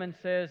 Bishop Willimon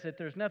says that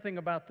there's nothing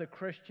about the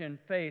Christian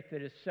faith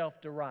that is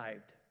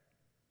self-derived.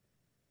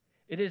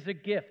 It is a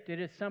gift. It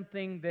is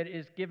something that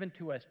is given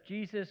to us.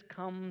 Jesus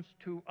comes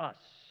to us,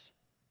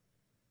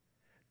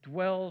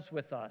 dwells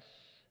with us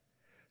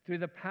through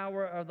the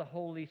power of the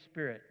Holy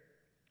Spirit.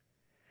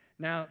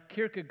 Now,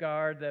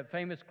 Kierkegaard, the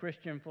famous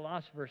Christian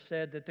philosopher,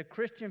 said that the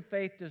Christian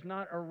faith does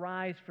not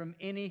arise from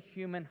any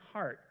human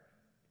heart.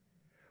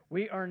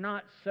 We are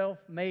not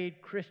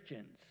self-made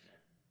Christians.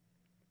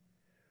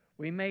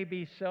 We may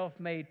be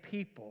self-made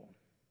people.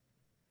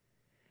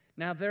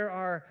 Now, there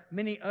are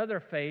many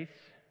other faiths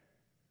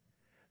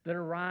that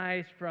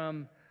arise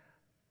from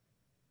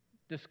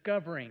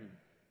discovering,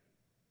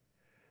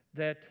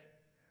 that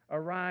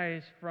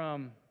arise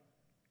from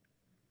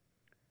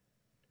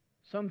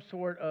some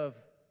sort of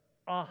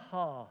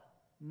aha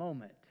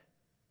moment.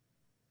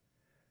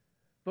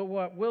 But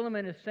what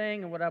Willimon is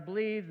saying, and what I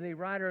believe the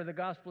writer of the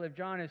Gospel of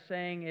John is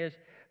saying, is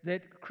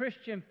that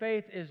Christian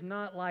faith is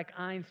not like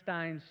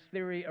Einstein's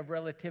theory of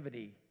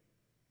relativity.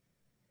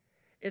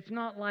 It's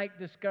not like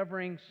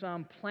discovering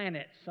some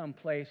planet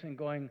someplace and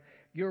going,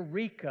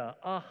 Eureka,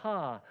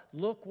 aha,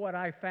 look what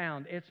I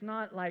found. It's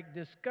not like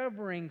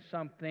discovering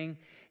something.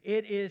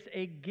 It is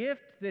a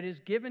gift that is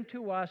given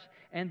to us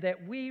and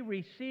that we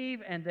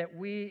receive and that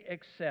we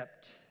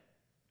accept.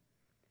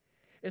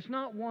 It's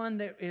not one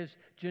that is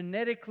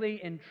genetically,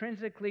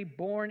 intrinsically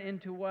born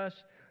into us.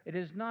 It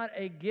is not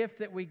a gift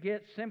that we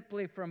get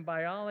simply from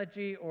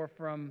biology or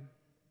from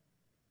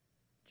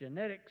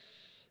genetics.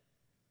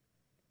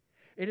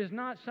 It is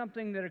not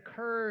something that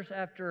occurs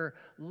after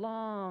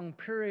long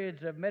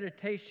periods of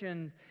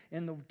meditation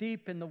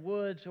deep in the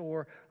woods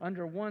or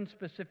under one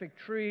specific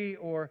tree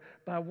or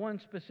by one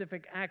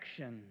specific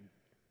action.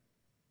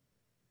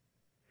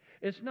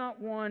 It's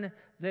not one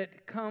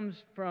that comes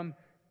from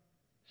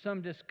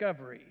some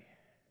discovery,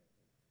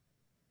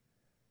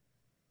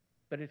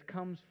 but it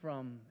comes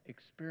from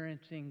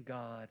experiencing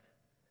God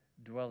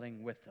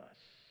dwelling with us.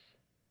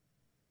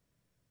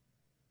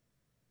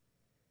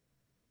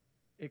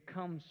 It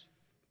comes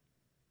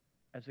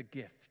as a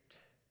gift.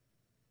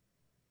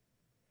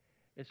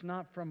 It's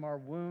not from our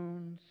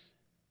wounds.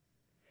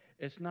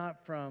 It's not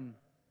from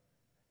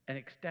an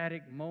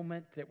ecstatic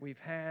moment that we've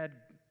had,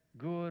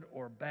 good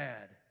or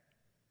bad.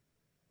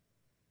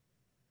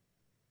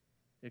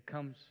 It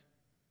comes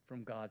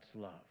from God's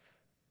love.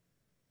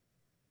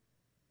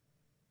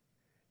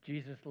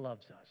 Jesus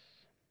loves us.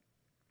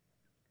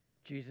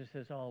 Jesus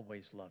has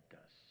always loved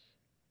us.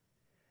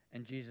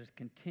 And Jesus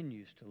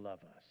continues to love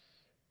us.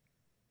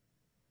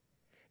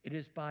 It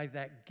is by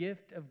that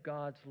gift of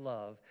God's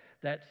love,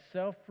 that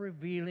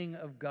self-revealing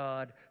of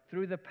God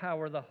through the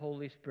power of the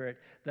Holy Spirit,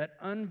 that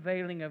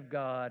unveiling of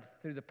God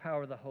through the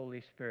power of the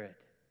Holy Spirit,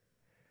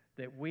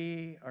 that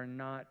we are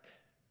not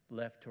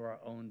left to our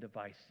own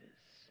devices.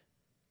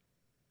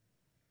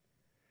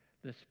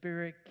 The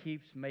Spirit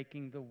keeps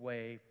making the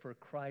way for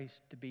Christ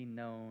to be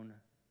known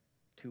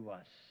to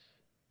us,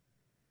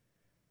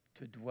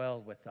 to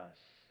dwell with us,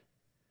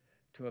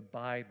 to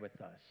abide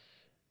with us.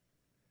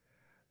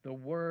 The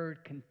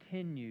Word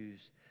continues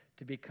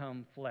to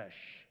become flesh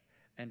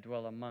and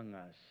dwell among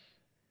us,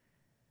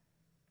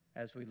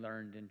 as we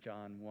learned in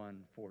John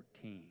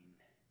 1:14.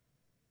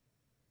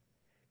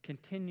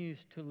 Continues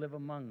to live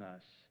among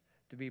us,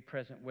 to be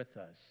present with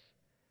us,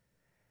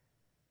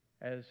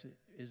 as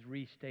is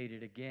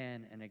restated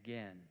again and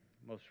again,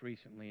 most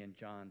recently in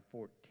John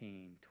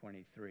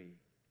 14:23.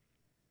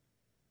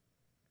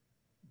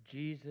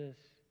 Jesus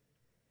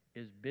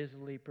is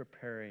busily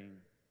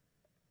preparing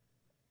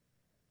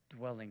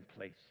dwelling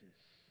places.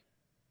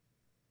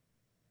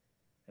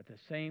 At the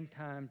same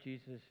time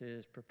Jesus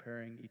is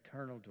preparing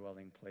eternal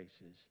dwelling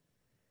places,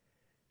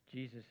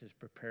 Jesus is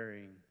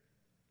preparing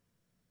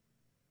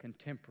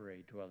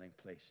contemporary dwelling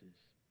places,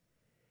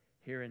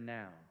 here and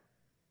now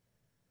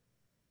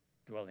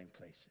dwelling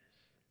places.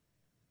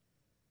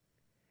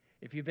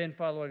 If you've been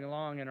following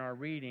along in our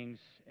readings,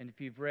 and if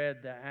you've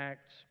read the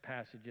Acts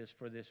passages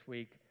for this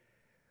week,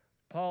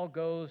 Paul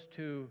goes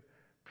to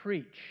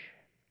preach.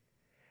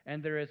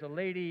 And there is a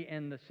lady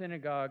in the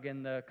synagogue,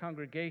 in the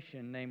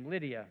congregation, named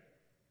Lydia.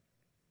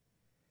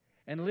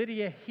 And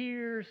Lydia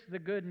hears the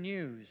good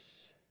news.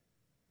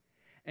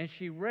 And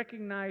she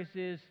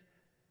recognizes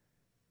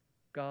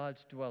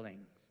God's dwelling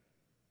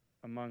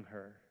among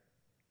her.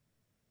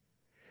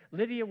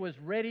 Lydia was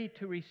ready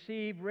to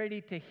receive,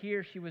 ready to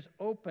hear. She was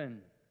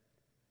open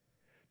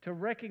to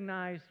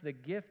recognize the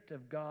gift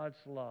of God's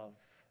love.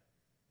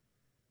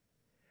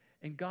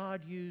 And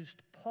God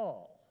used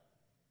Paul,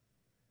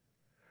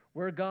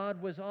 where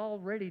God was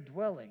already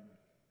dwelling,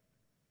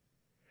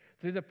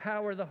 through the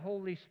power of the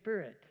Holy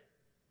Spirit,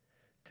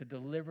 to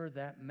deliver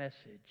that message.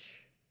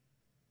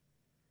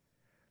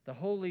 The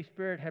Holy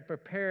Spirit had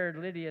prepared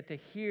Lydia to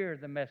hear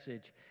the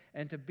message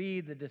and to be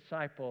the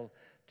disciple,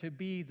 to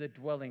be the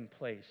dwelling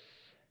place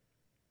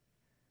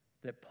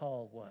that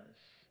Paul was,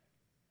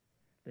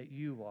 that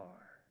you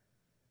are,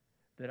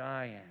 that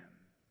I am.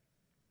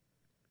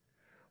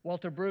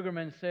 Walter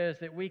Brueggemann says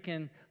that we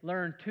can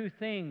learn two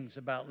things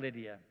about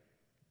Lydia.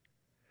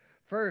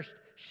 First,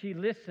 she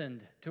listened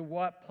to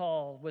what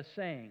Paul was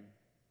saying.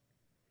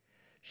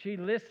 She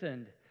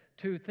listened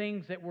to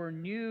things that were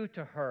new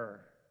to her,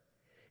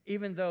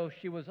 even though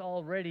she was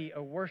already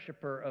a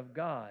worshiper of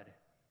God.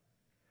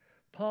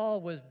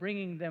 Paul was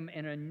bringing them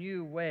in a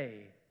new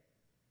way.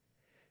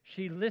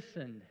 She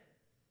listened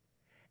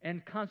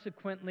and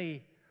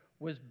consequently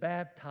was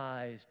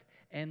baptized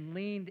and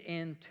leaned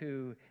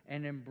into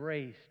and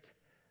embraced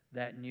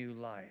that new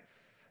life,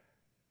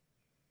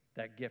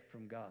 that gift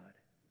from God.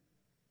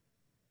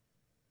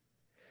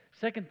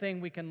 Second thing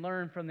we can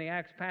learn from the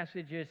Acts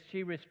passage is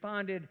she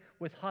responded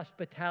with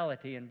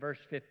hospitality in verse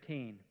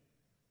 15.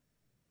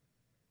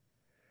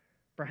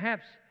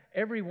 Perhaps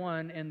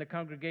everyone in the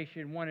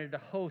congregation wanted to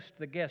host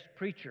the guest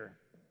preacher,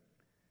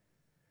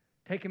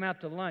 take him out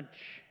to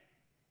lunch,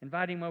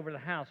 invite him over to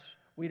the house.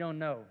 We don't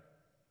know.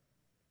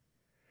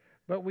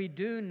 But we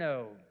do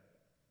know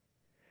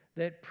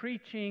that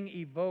preaching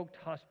evoked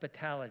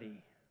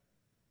hospitality,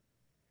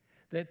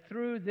 that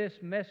through this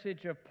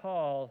message of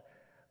Paul,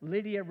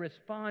 Lydia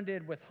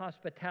responded with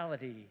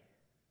hospitality,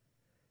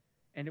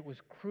 and it was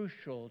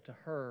crucial to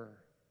her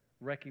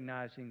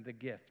recognizing the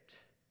gift.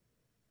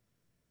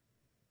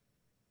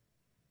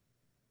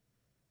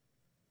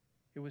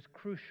 It was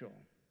crucial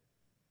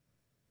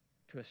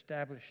to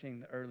establishing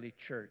the early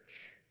church.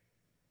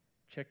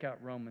 Check out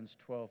Romans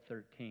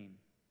 12:13.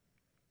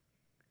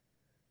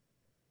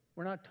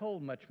 We're not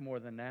told much more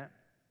than that.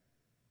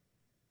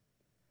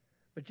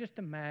 But just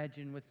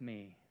imagine with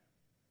me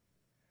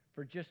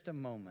for just a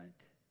moment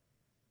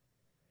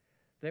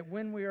that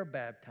when we are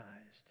baptized,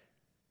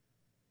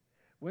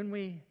 when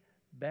we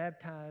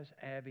baptize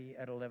Abby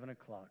at 11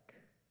 o'clock,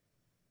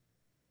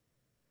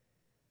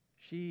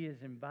 she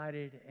is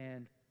invited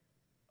and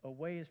a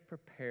way is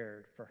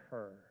prepared for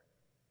her.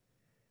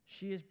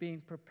 She is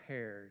being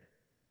prepared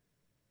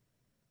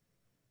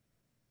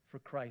for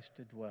Christ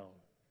to dwell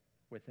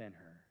within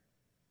her.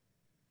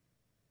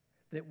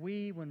 That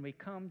we, when we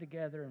come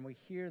together and we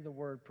hear the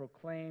word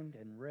proclaimed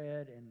and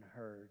read and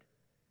heard,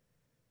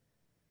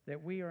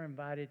 that we are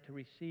invited to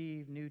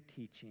receive new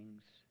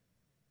teachings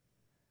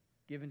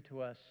given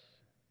to us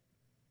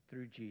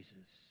through Jesus.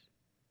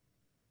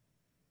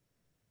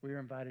 We are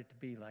invited to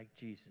be like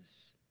Jesus,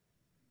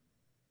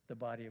 the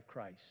body of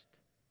Christ,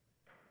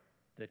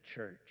 the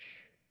church.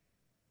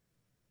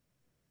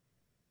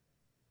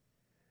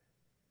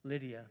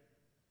 Lydia,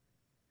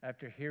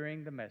 after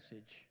hearing the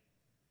message,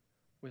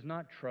 was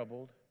not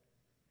troubled.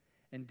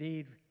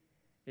 Indeed,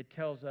 it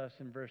tells us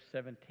in verse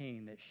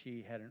 17 that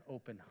she had an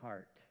open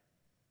heart.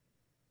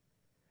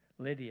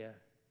 Lydia,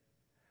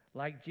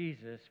 like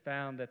Jesus,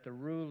 found that the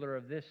ruler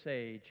of this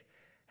age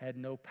had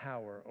no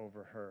power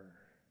over her.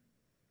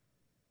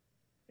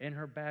 In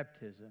her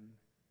baptism,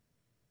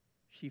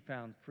 she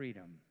found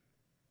freedom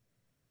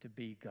to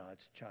be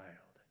God's child.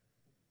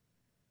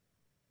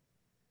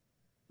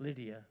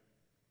 Lydia,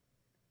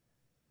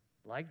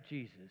 like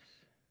Jesus,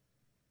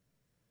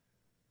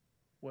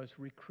 was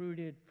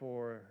recruited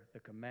for the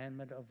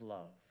commandment of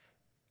love.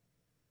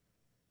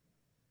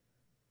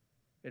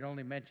 It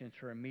only mentions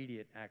her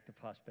immediate act of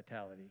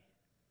hospitality.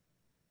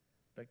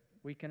 But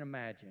we can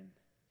imagine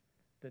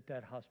that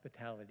that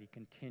hospitality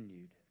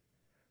continued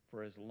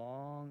for as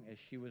long as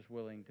she was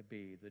willing to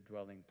be the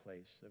dwelling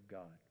place of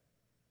God.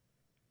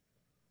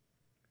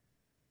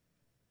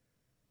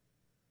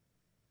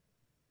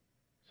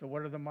 So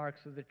what are the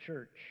marks of the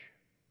church?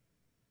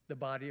 The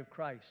body of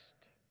Christ.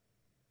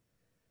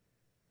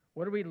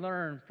 What do we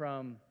learn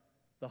from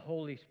the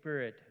Holy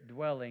Spirit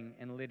dwelling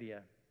in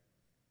Lydia?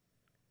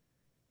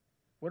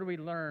 What do we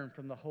learn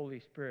from the Holy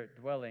Spirit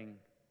dwelling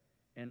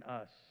in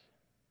us?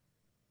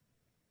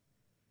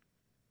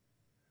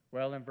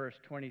 Well, in verse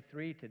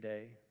 23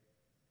 today,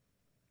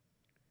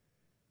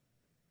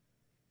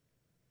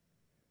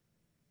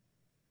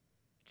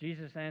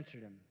 Jesus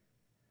answered him,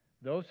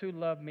 "Those who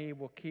love me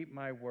will keep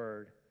my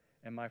word,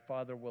 and my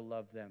Father will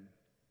love them."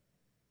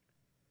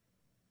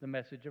 The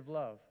message of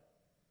love.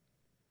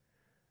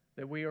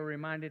 That we are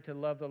reminded to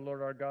love the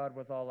Lord our God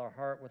with all our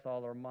heart, with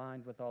all our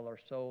mind, with all our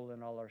soul,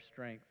 and all our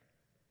strength.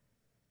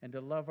 And to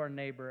love our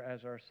neighbor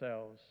as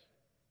ourselves.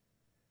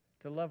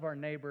 To love our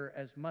neighbor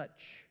as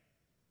much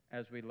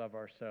as we love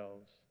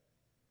ourselves.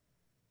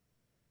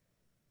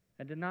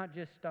 And to not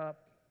just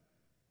stop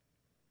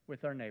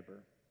with our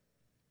neighbor,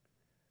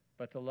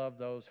 but to love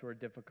those who are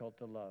difficult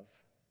to love.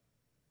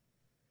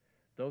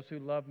 Those who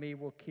love me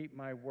will keep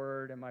my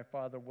word, and my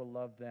Father will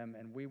love them,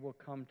 and we will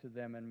come to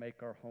them and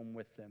make our home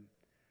with them.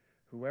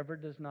 Whoever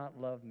does not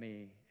love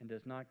me and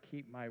does not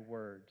keep my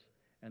words,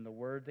 and the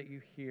word that you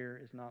hear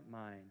is not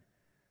mine,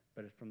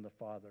 but is from the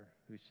Father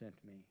who sent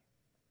me.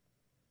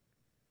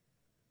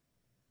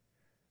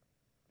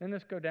 Then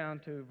let's go down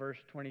to verse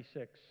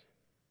 26.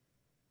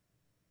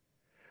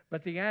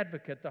 But the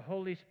advocate, the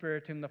Holy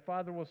Spirit, whom the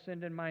Father will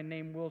send in my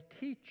name, will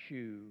teach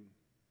you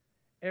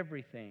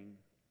everything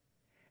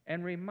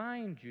and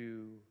remind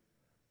you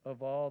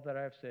of all that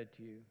I have said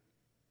to you.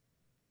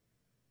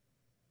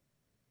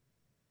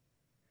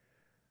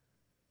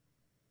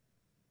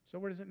 So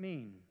what does it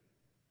mean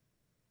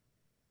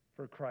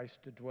for Christ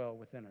to dwell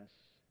within us?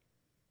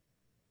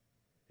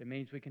 It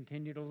means we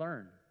continue to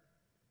learn.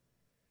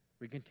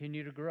 We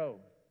continue to grow.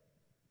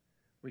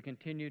 We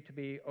continue to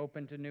be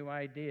open to new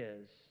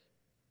ideas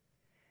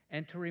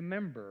and to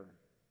remember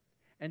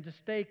and to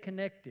stay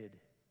connected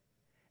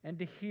and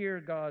to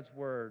hear God's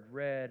word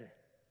read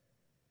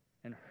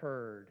and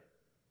heard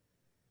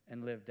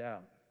and lived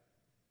out.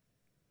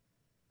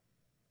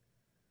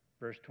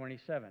 Verse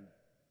 27.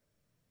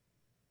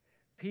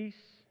 Peace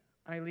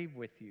I leave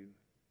with you.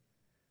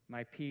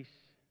 My peace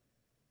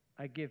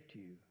I give to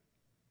you.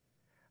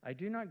 I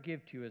do not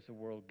give to you as the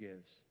world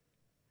gives.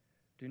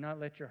 Do not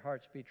let your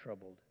hearts be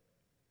troubled,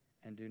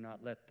 and do not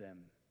let them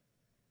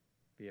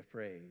be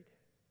afraid.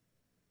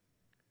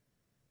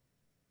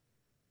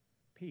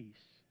 Peace.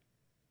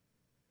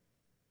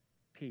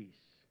 Peace.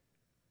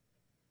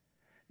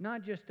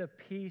 Not just a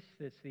peace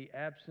that's the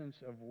absence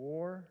of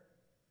war.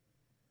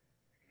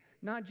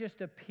 Not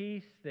just a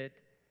peace that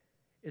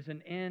is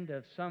an end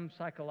of some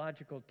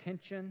psychological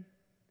tension.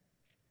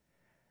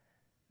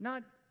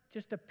 Not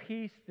just a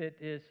peace that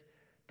is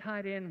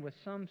tied in with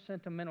some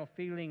sentimental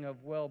feeling of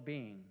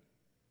well-being,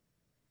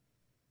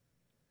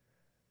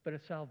 but a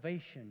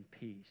salvation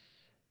peace,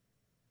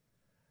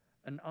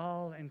 an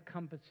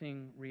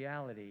all-encompassing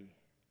reality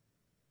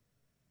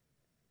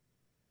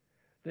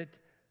that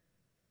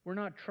we're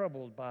not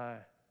troubled by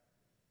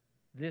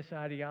this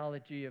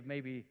ideology of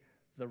maybe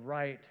the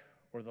right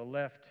or the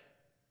left,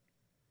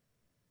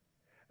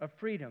 of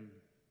freedom,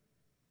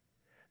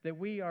 that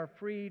we are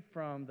freed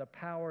from the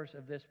powers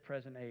of this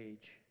present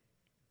age,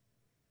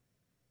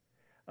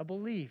 a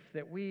belief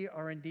that we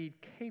are indeed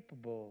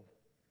capable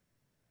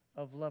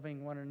of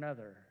loving one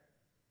another,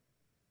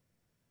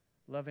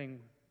 loving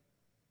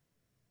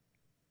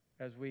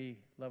as we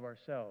love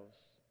ourselves,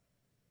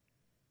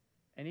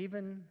 and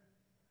even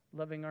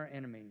loving our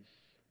enemies.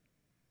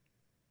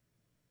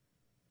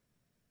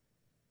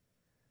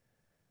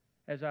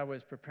 As I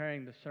was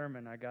preparing the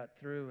sermon, I got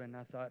through and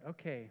I thought,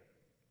 okay,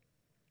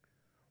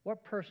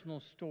 what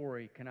personal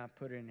story can I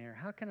put in here?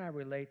 How can I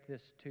relate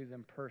this to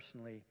them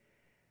personally?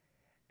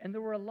 And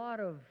there were a lot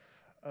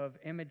of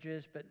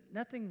images, but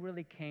nothing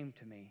really came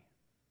to me.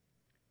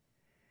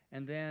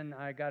 And then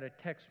I got a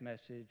text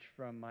message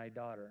from my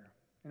daughter,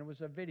 and it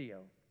was a video.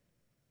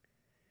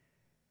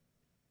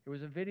 It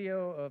was a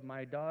video of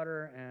my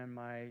daughter and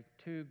my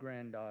two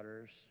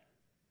granddaughters,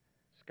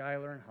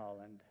 Skylar and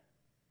Holland,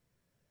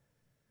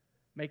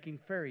 making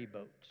ferry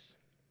boats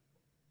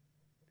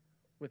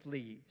with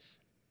leaves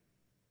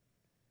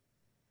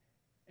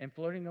and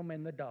floating them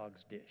in the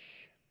dog's dish.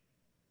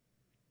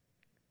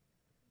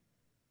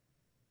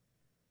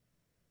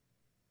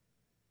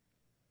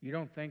 You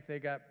don't think they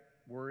got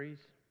worries?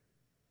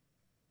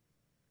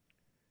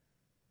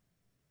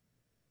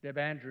 Deb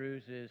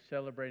Andrews is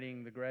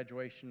celebrating the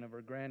graduation of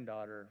her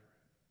granddaughter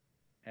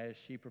as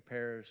she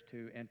prepares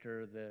to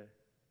enter the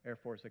Air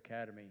Force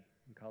Academy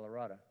in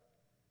Colorado.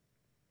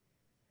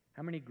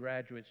 How many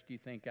graduates do you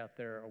think out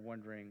there are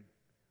wondering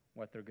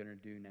what they're going to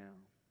do now?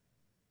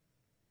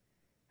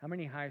 How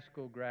many high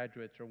school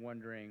graduates are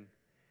wondering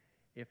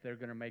if they're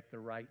going to make the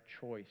right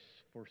choice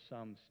for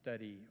some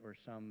study or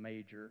some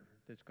major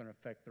that's going to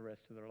affect the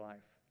rest of their life?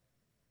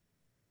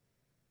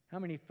 How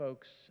many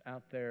folks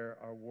out there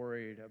are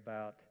worried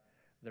about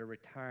their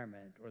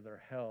retirement or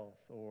their health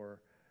or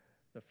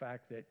the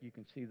fact that you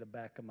can see the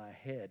back of my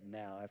head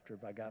now after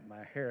I got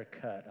my hair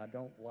cut? I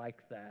don't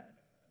like that.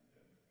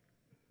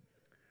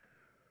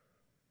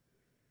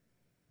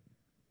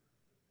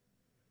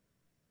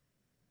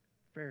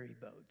 Ferry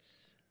boats.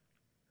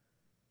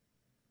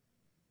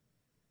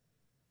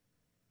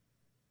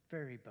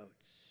 Ferry boats.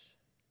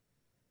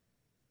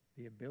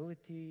 The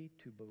ability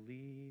to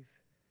believe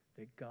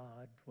that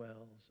God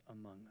dwells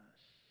among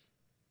us.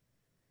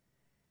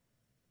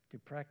 To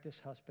practice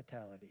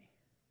hospitality.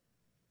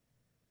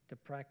 To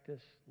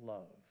practice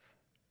love.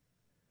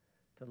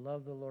 To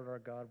love the Lord our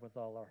God with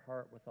all our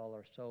heart, with all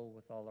our soul,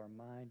 with all our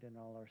mind, and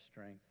all our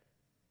strength.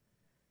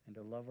 And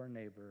to love our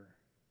neighbor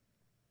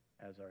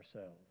as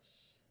ourselves.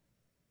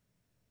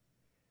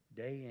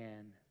 Day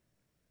in,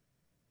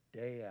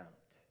 day out.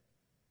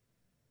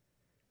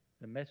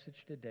 The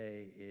message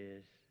today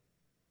is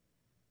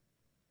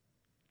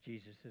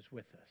Jesus is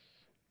with us.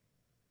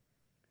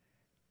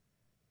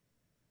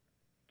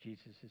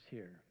 Jesus is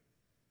here.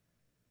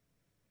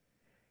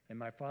 In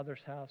my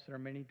Father's house there are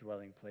many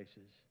dwelling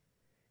places.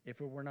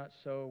 If it were not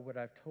so, would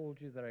I have told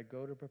you that I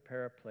go to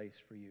prepare a place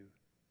for you?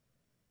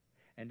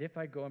 And if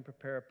I go and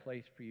prepare a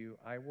place for you,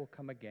 I will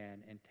come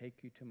again and take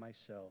you to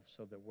myself,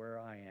 so that where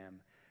I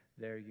am,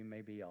 there you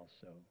may be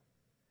also.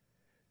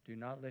 Do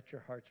not let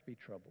your hearts be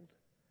troubled.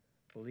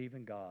 Believe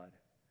in God.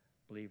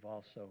 Believe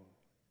also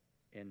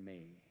in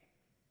me.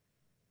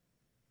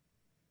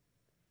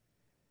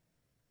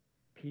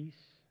 Peace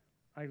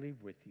I leave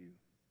with you.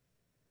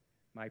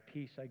 My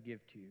peace I give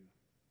to you.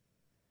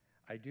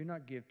 I do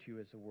not give to you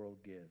as the world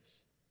gives.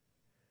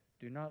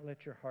 Do not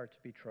let your hearts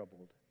be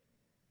troubled,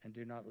 and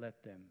do not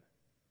let them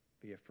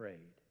be afraid.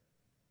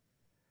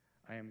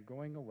 I am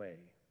going away,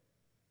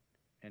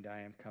 and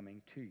I am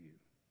coming to you.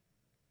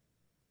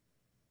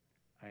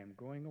 I am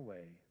going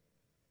away,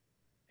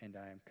 and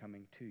I am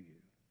coming to you.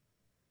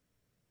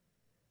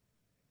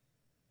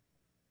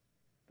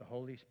 The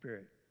Holy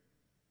Spirit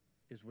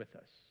is with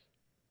us.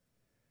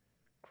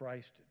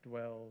 Christ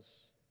dwells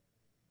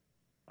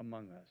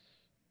among us,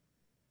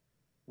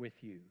 with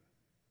you,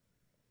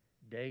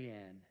 day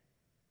in,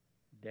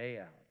 day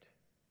out.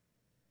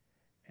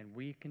 And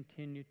we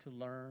continue to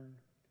learn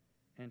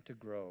and to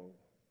grow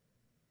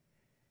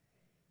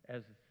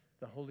as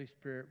the Holy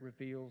Spirit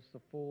reveals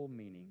the full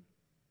meaning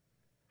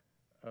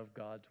of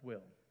God's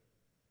will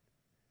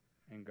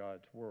and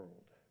God's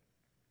world,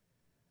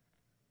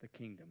 the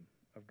kingdom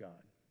of God.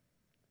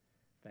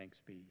 Thanks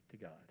be to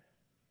God.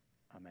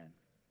 Amen.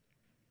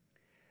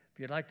 If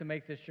you'd like to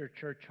make this your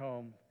church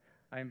home,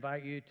 I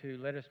invite you to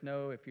let us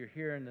know. If you're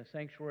here in the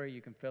sanctuary,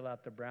 you can fill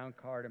out the brown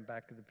card and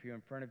back of the pew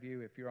in front of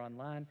you. If you're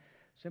online,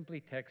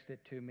 simply text it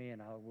to me,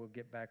 and we'll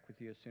get back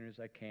with you as soon as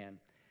I can.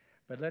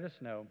 But let us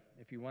know.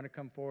 If you want to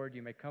come forward,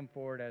 you may come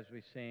forward as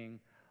we sing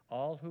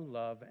All Who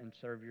Love and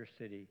Serve Your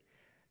City,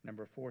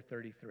 number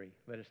 433.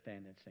 Let us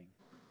stand and sing.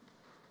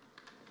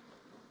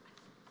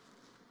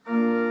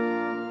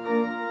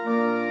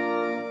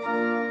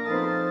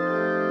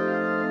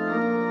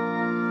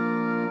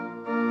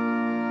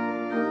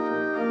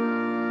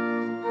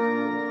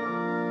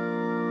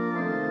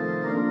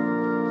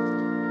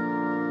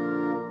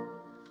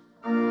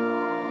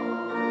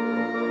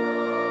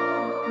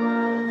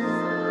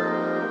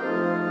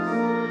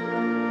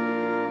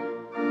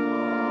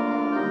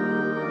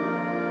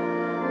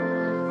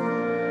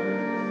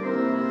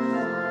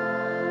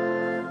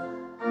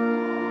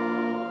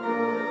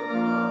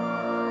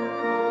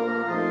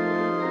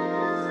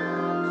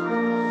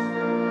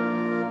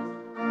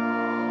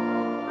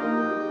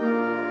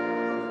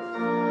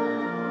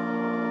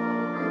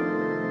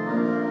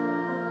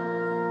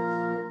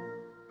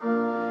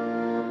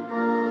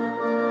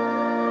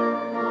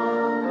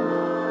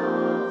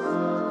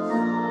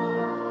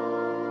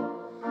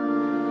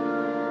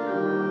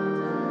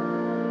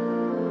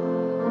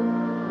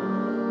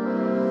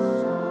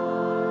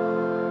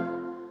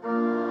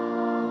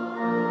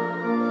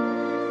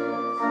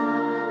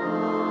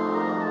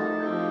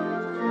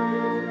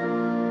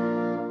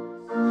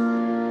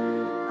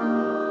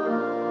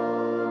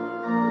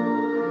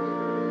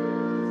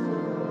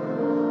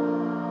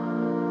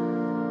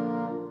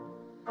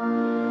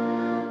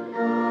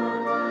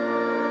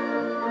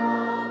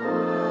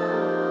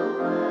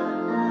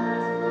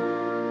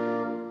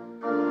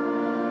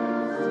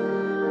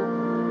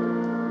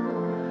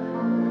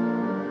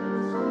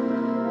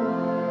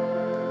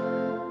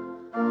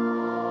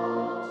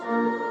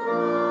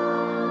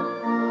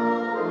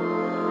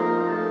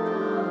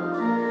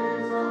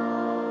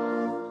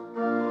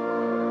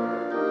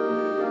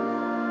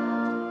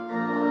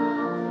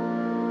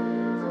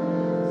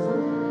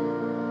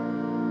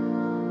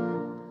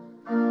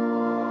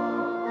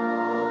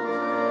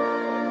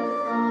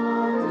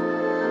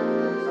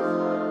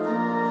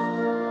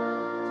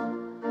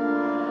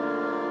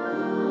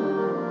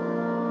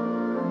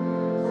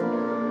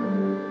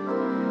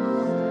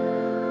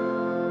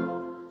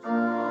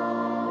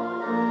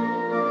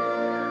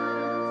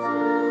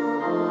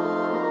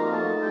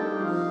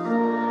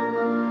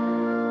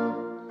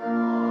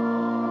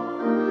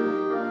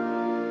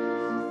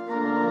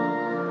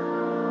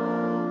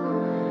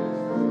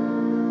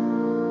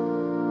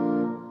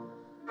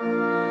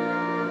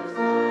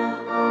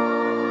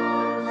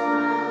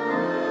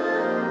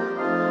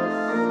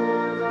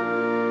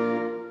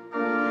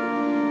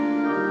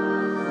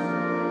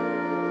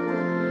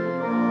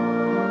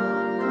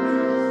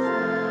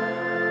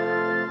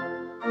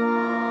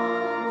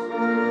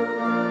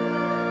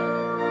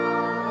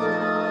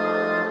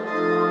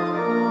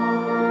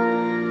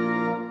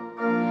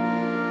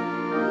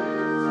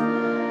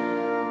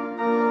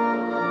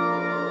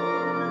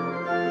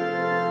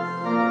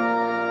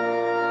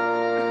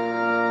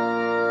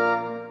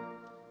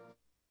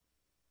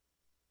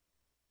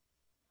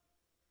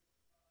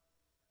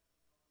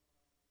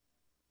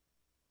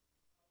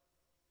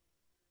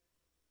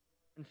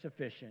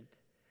 Sufficient,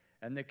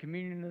 and the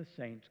communion of the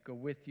saints go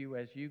with you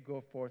as you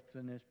go forth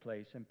in this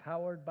place,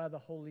 empowered by the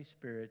Holy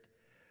Spirit,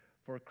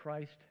 for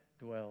Christ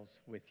dwells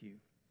with you.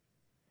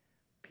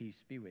 Peace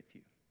be with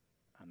you.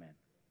 Amen.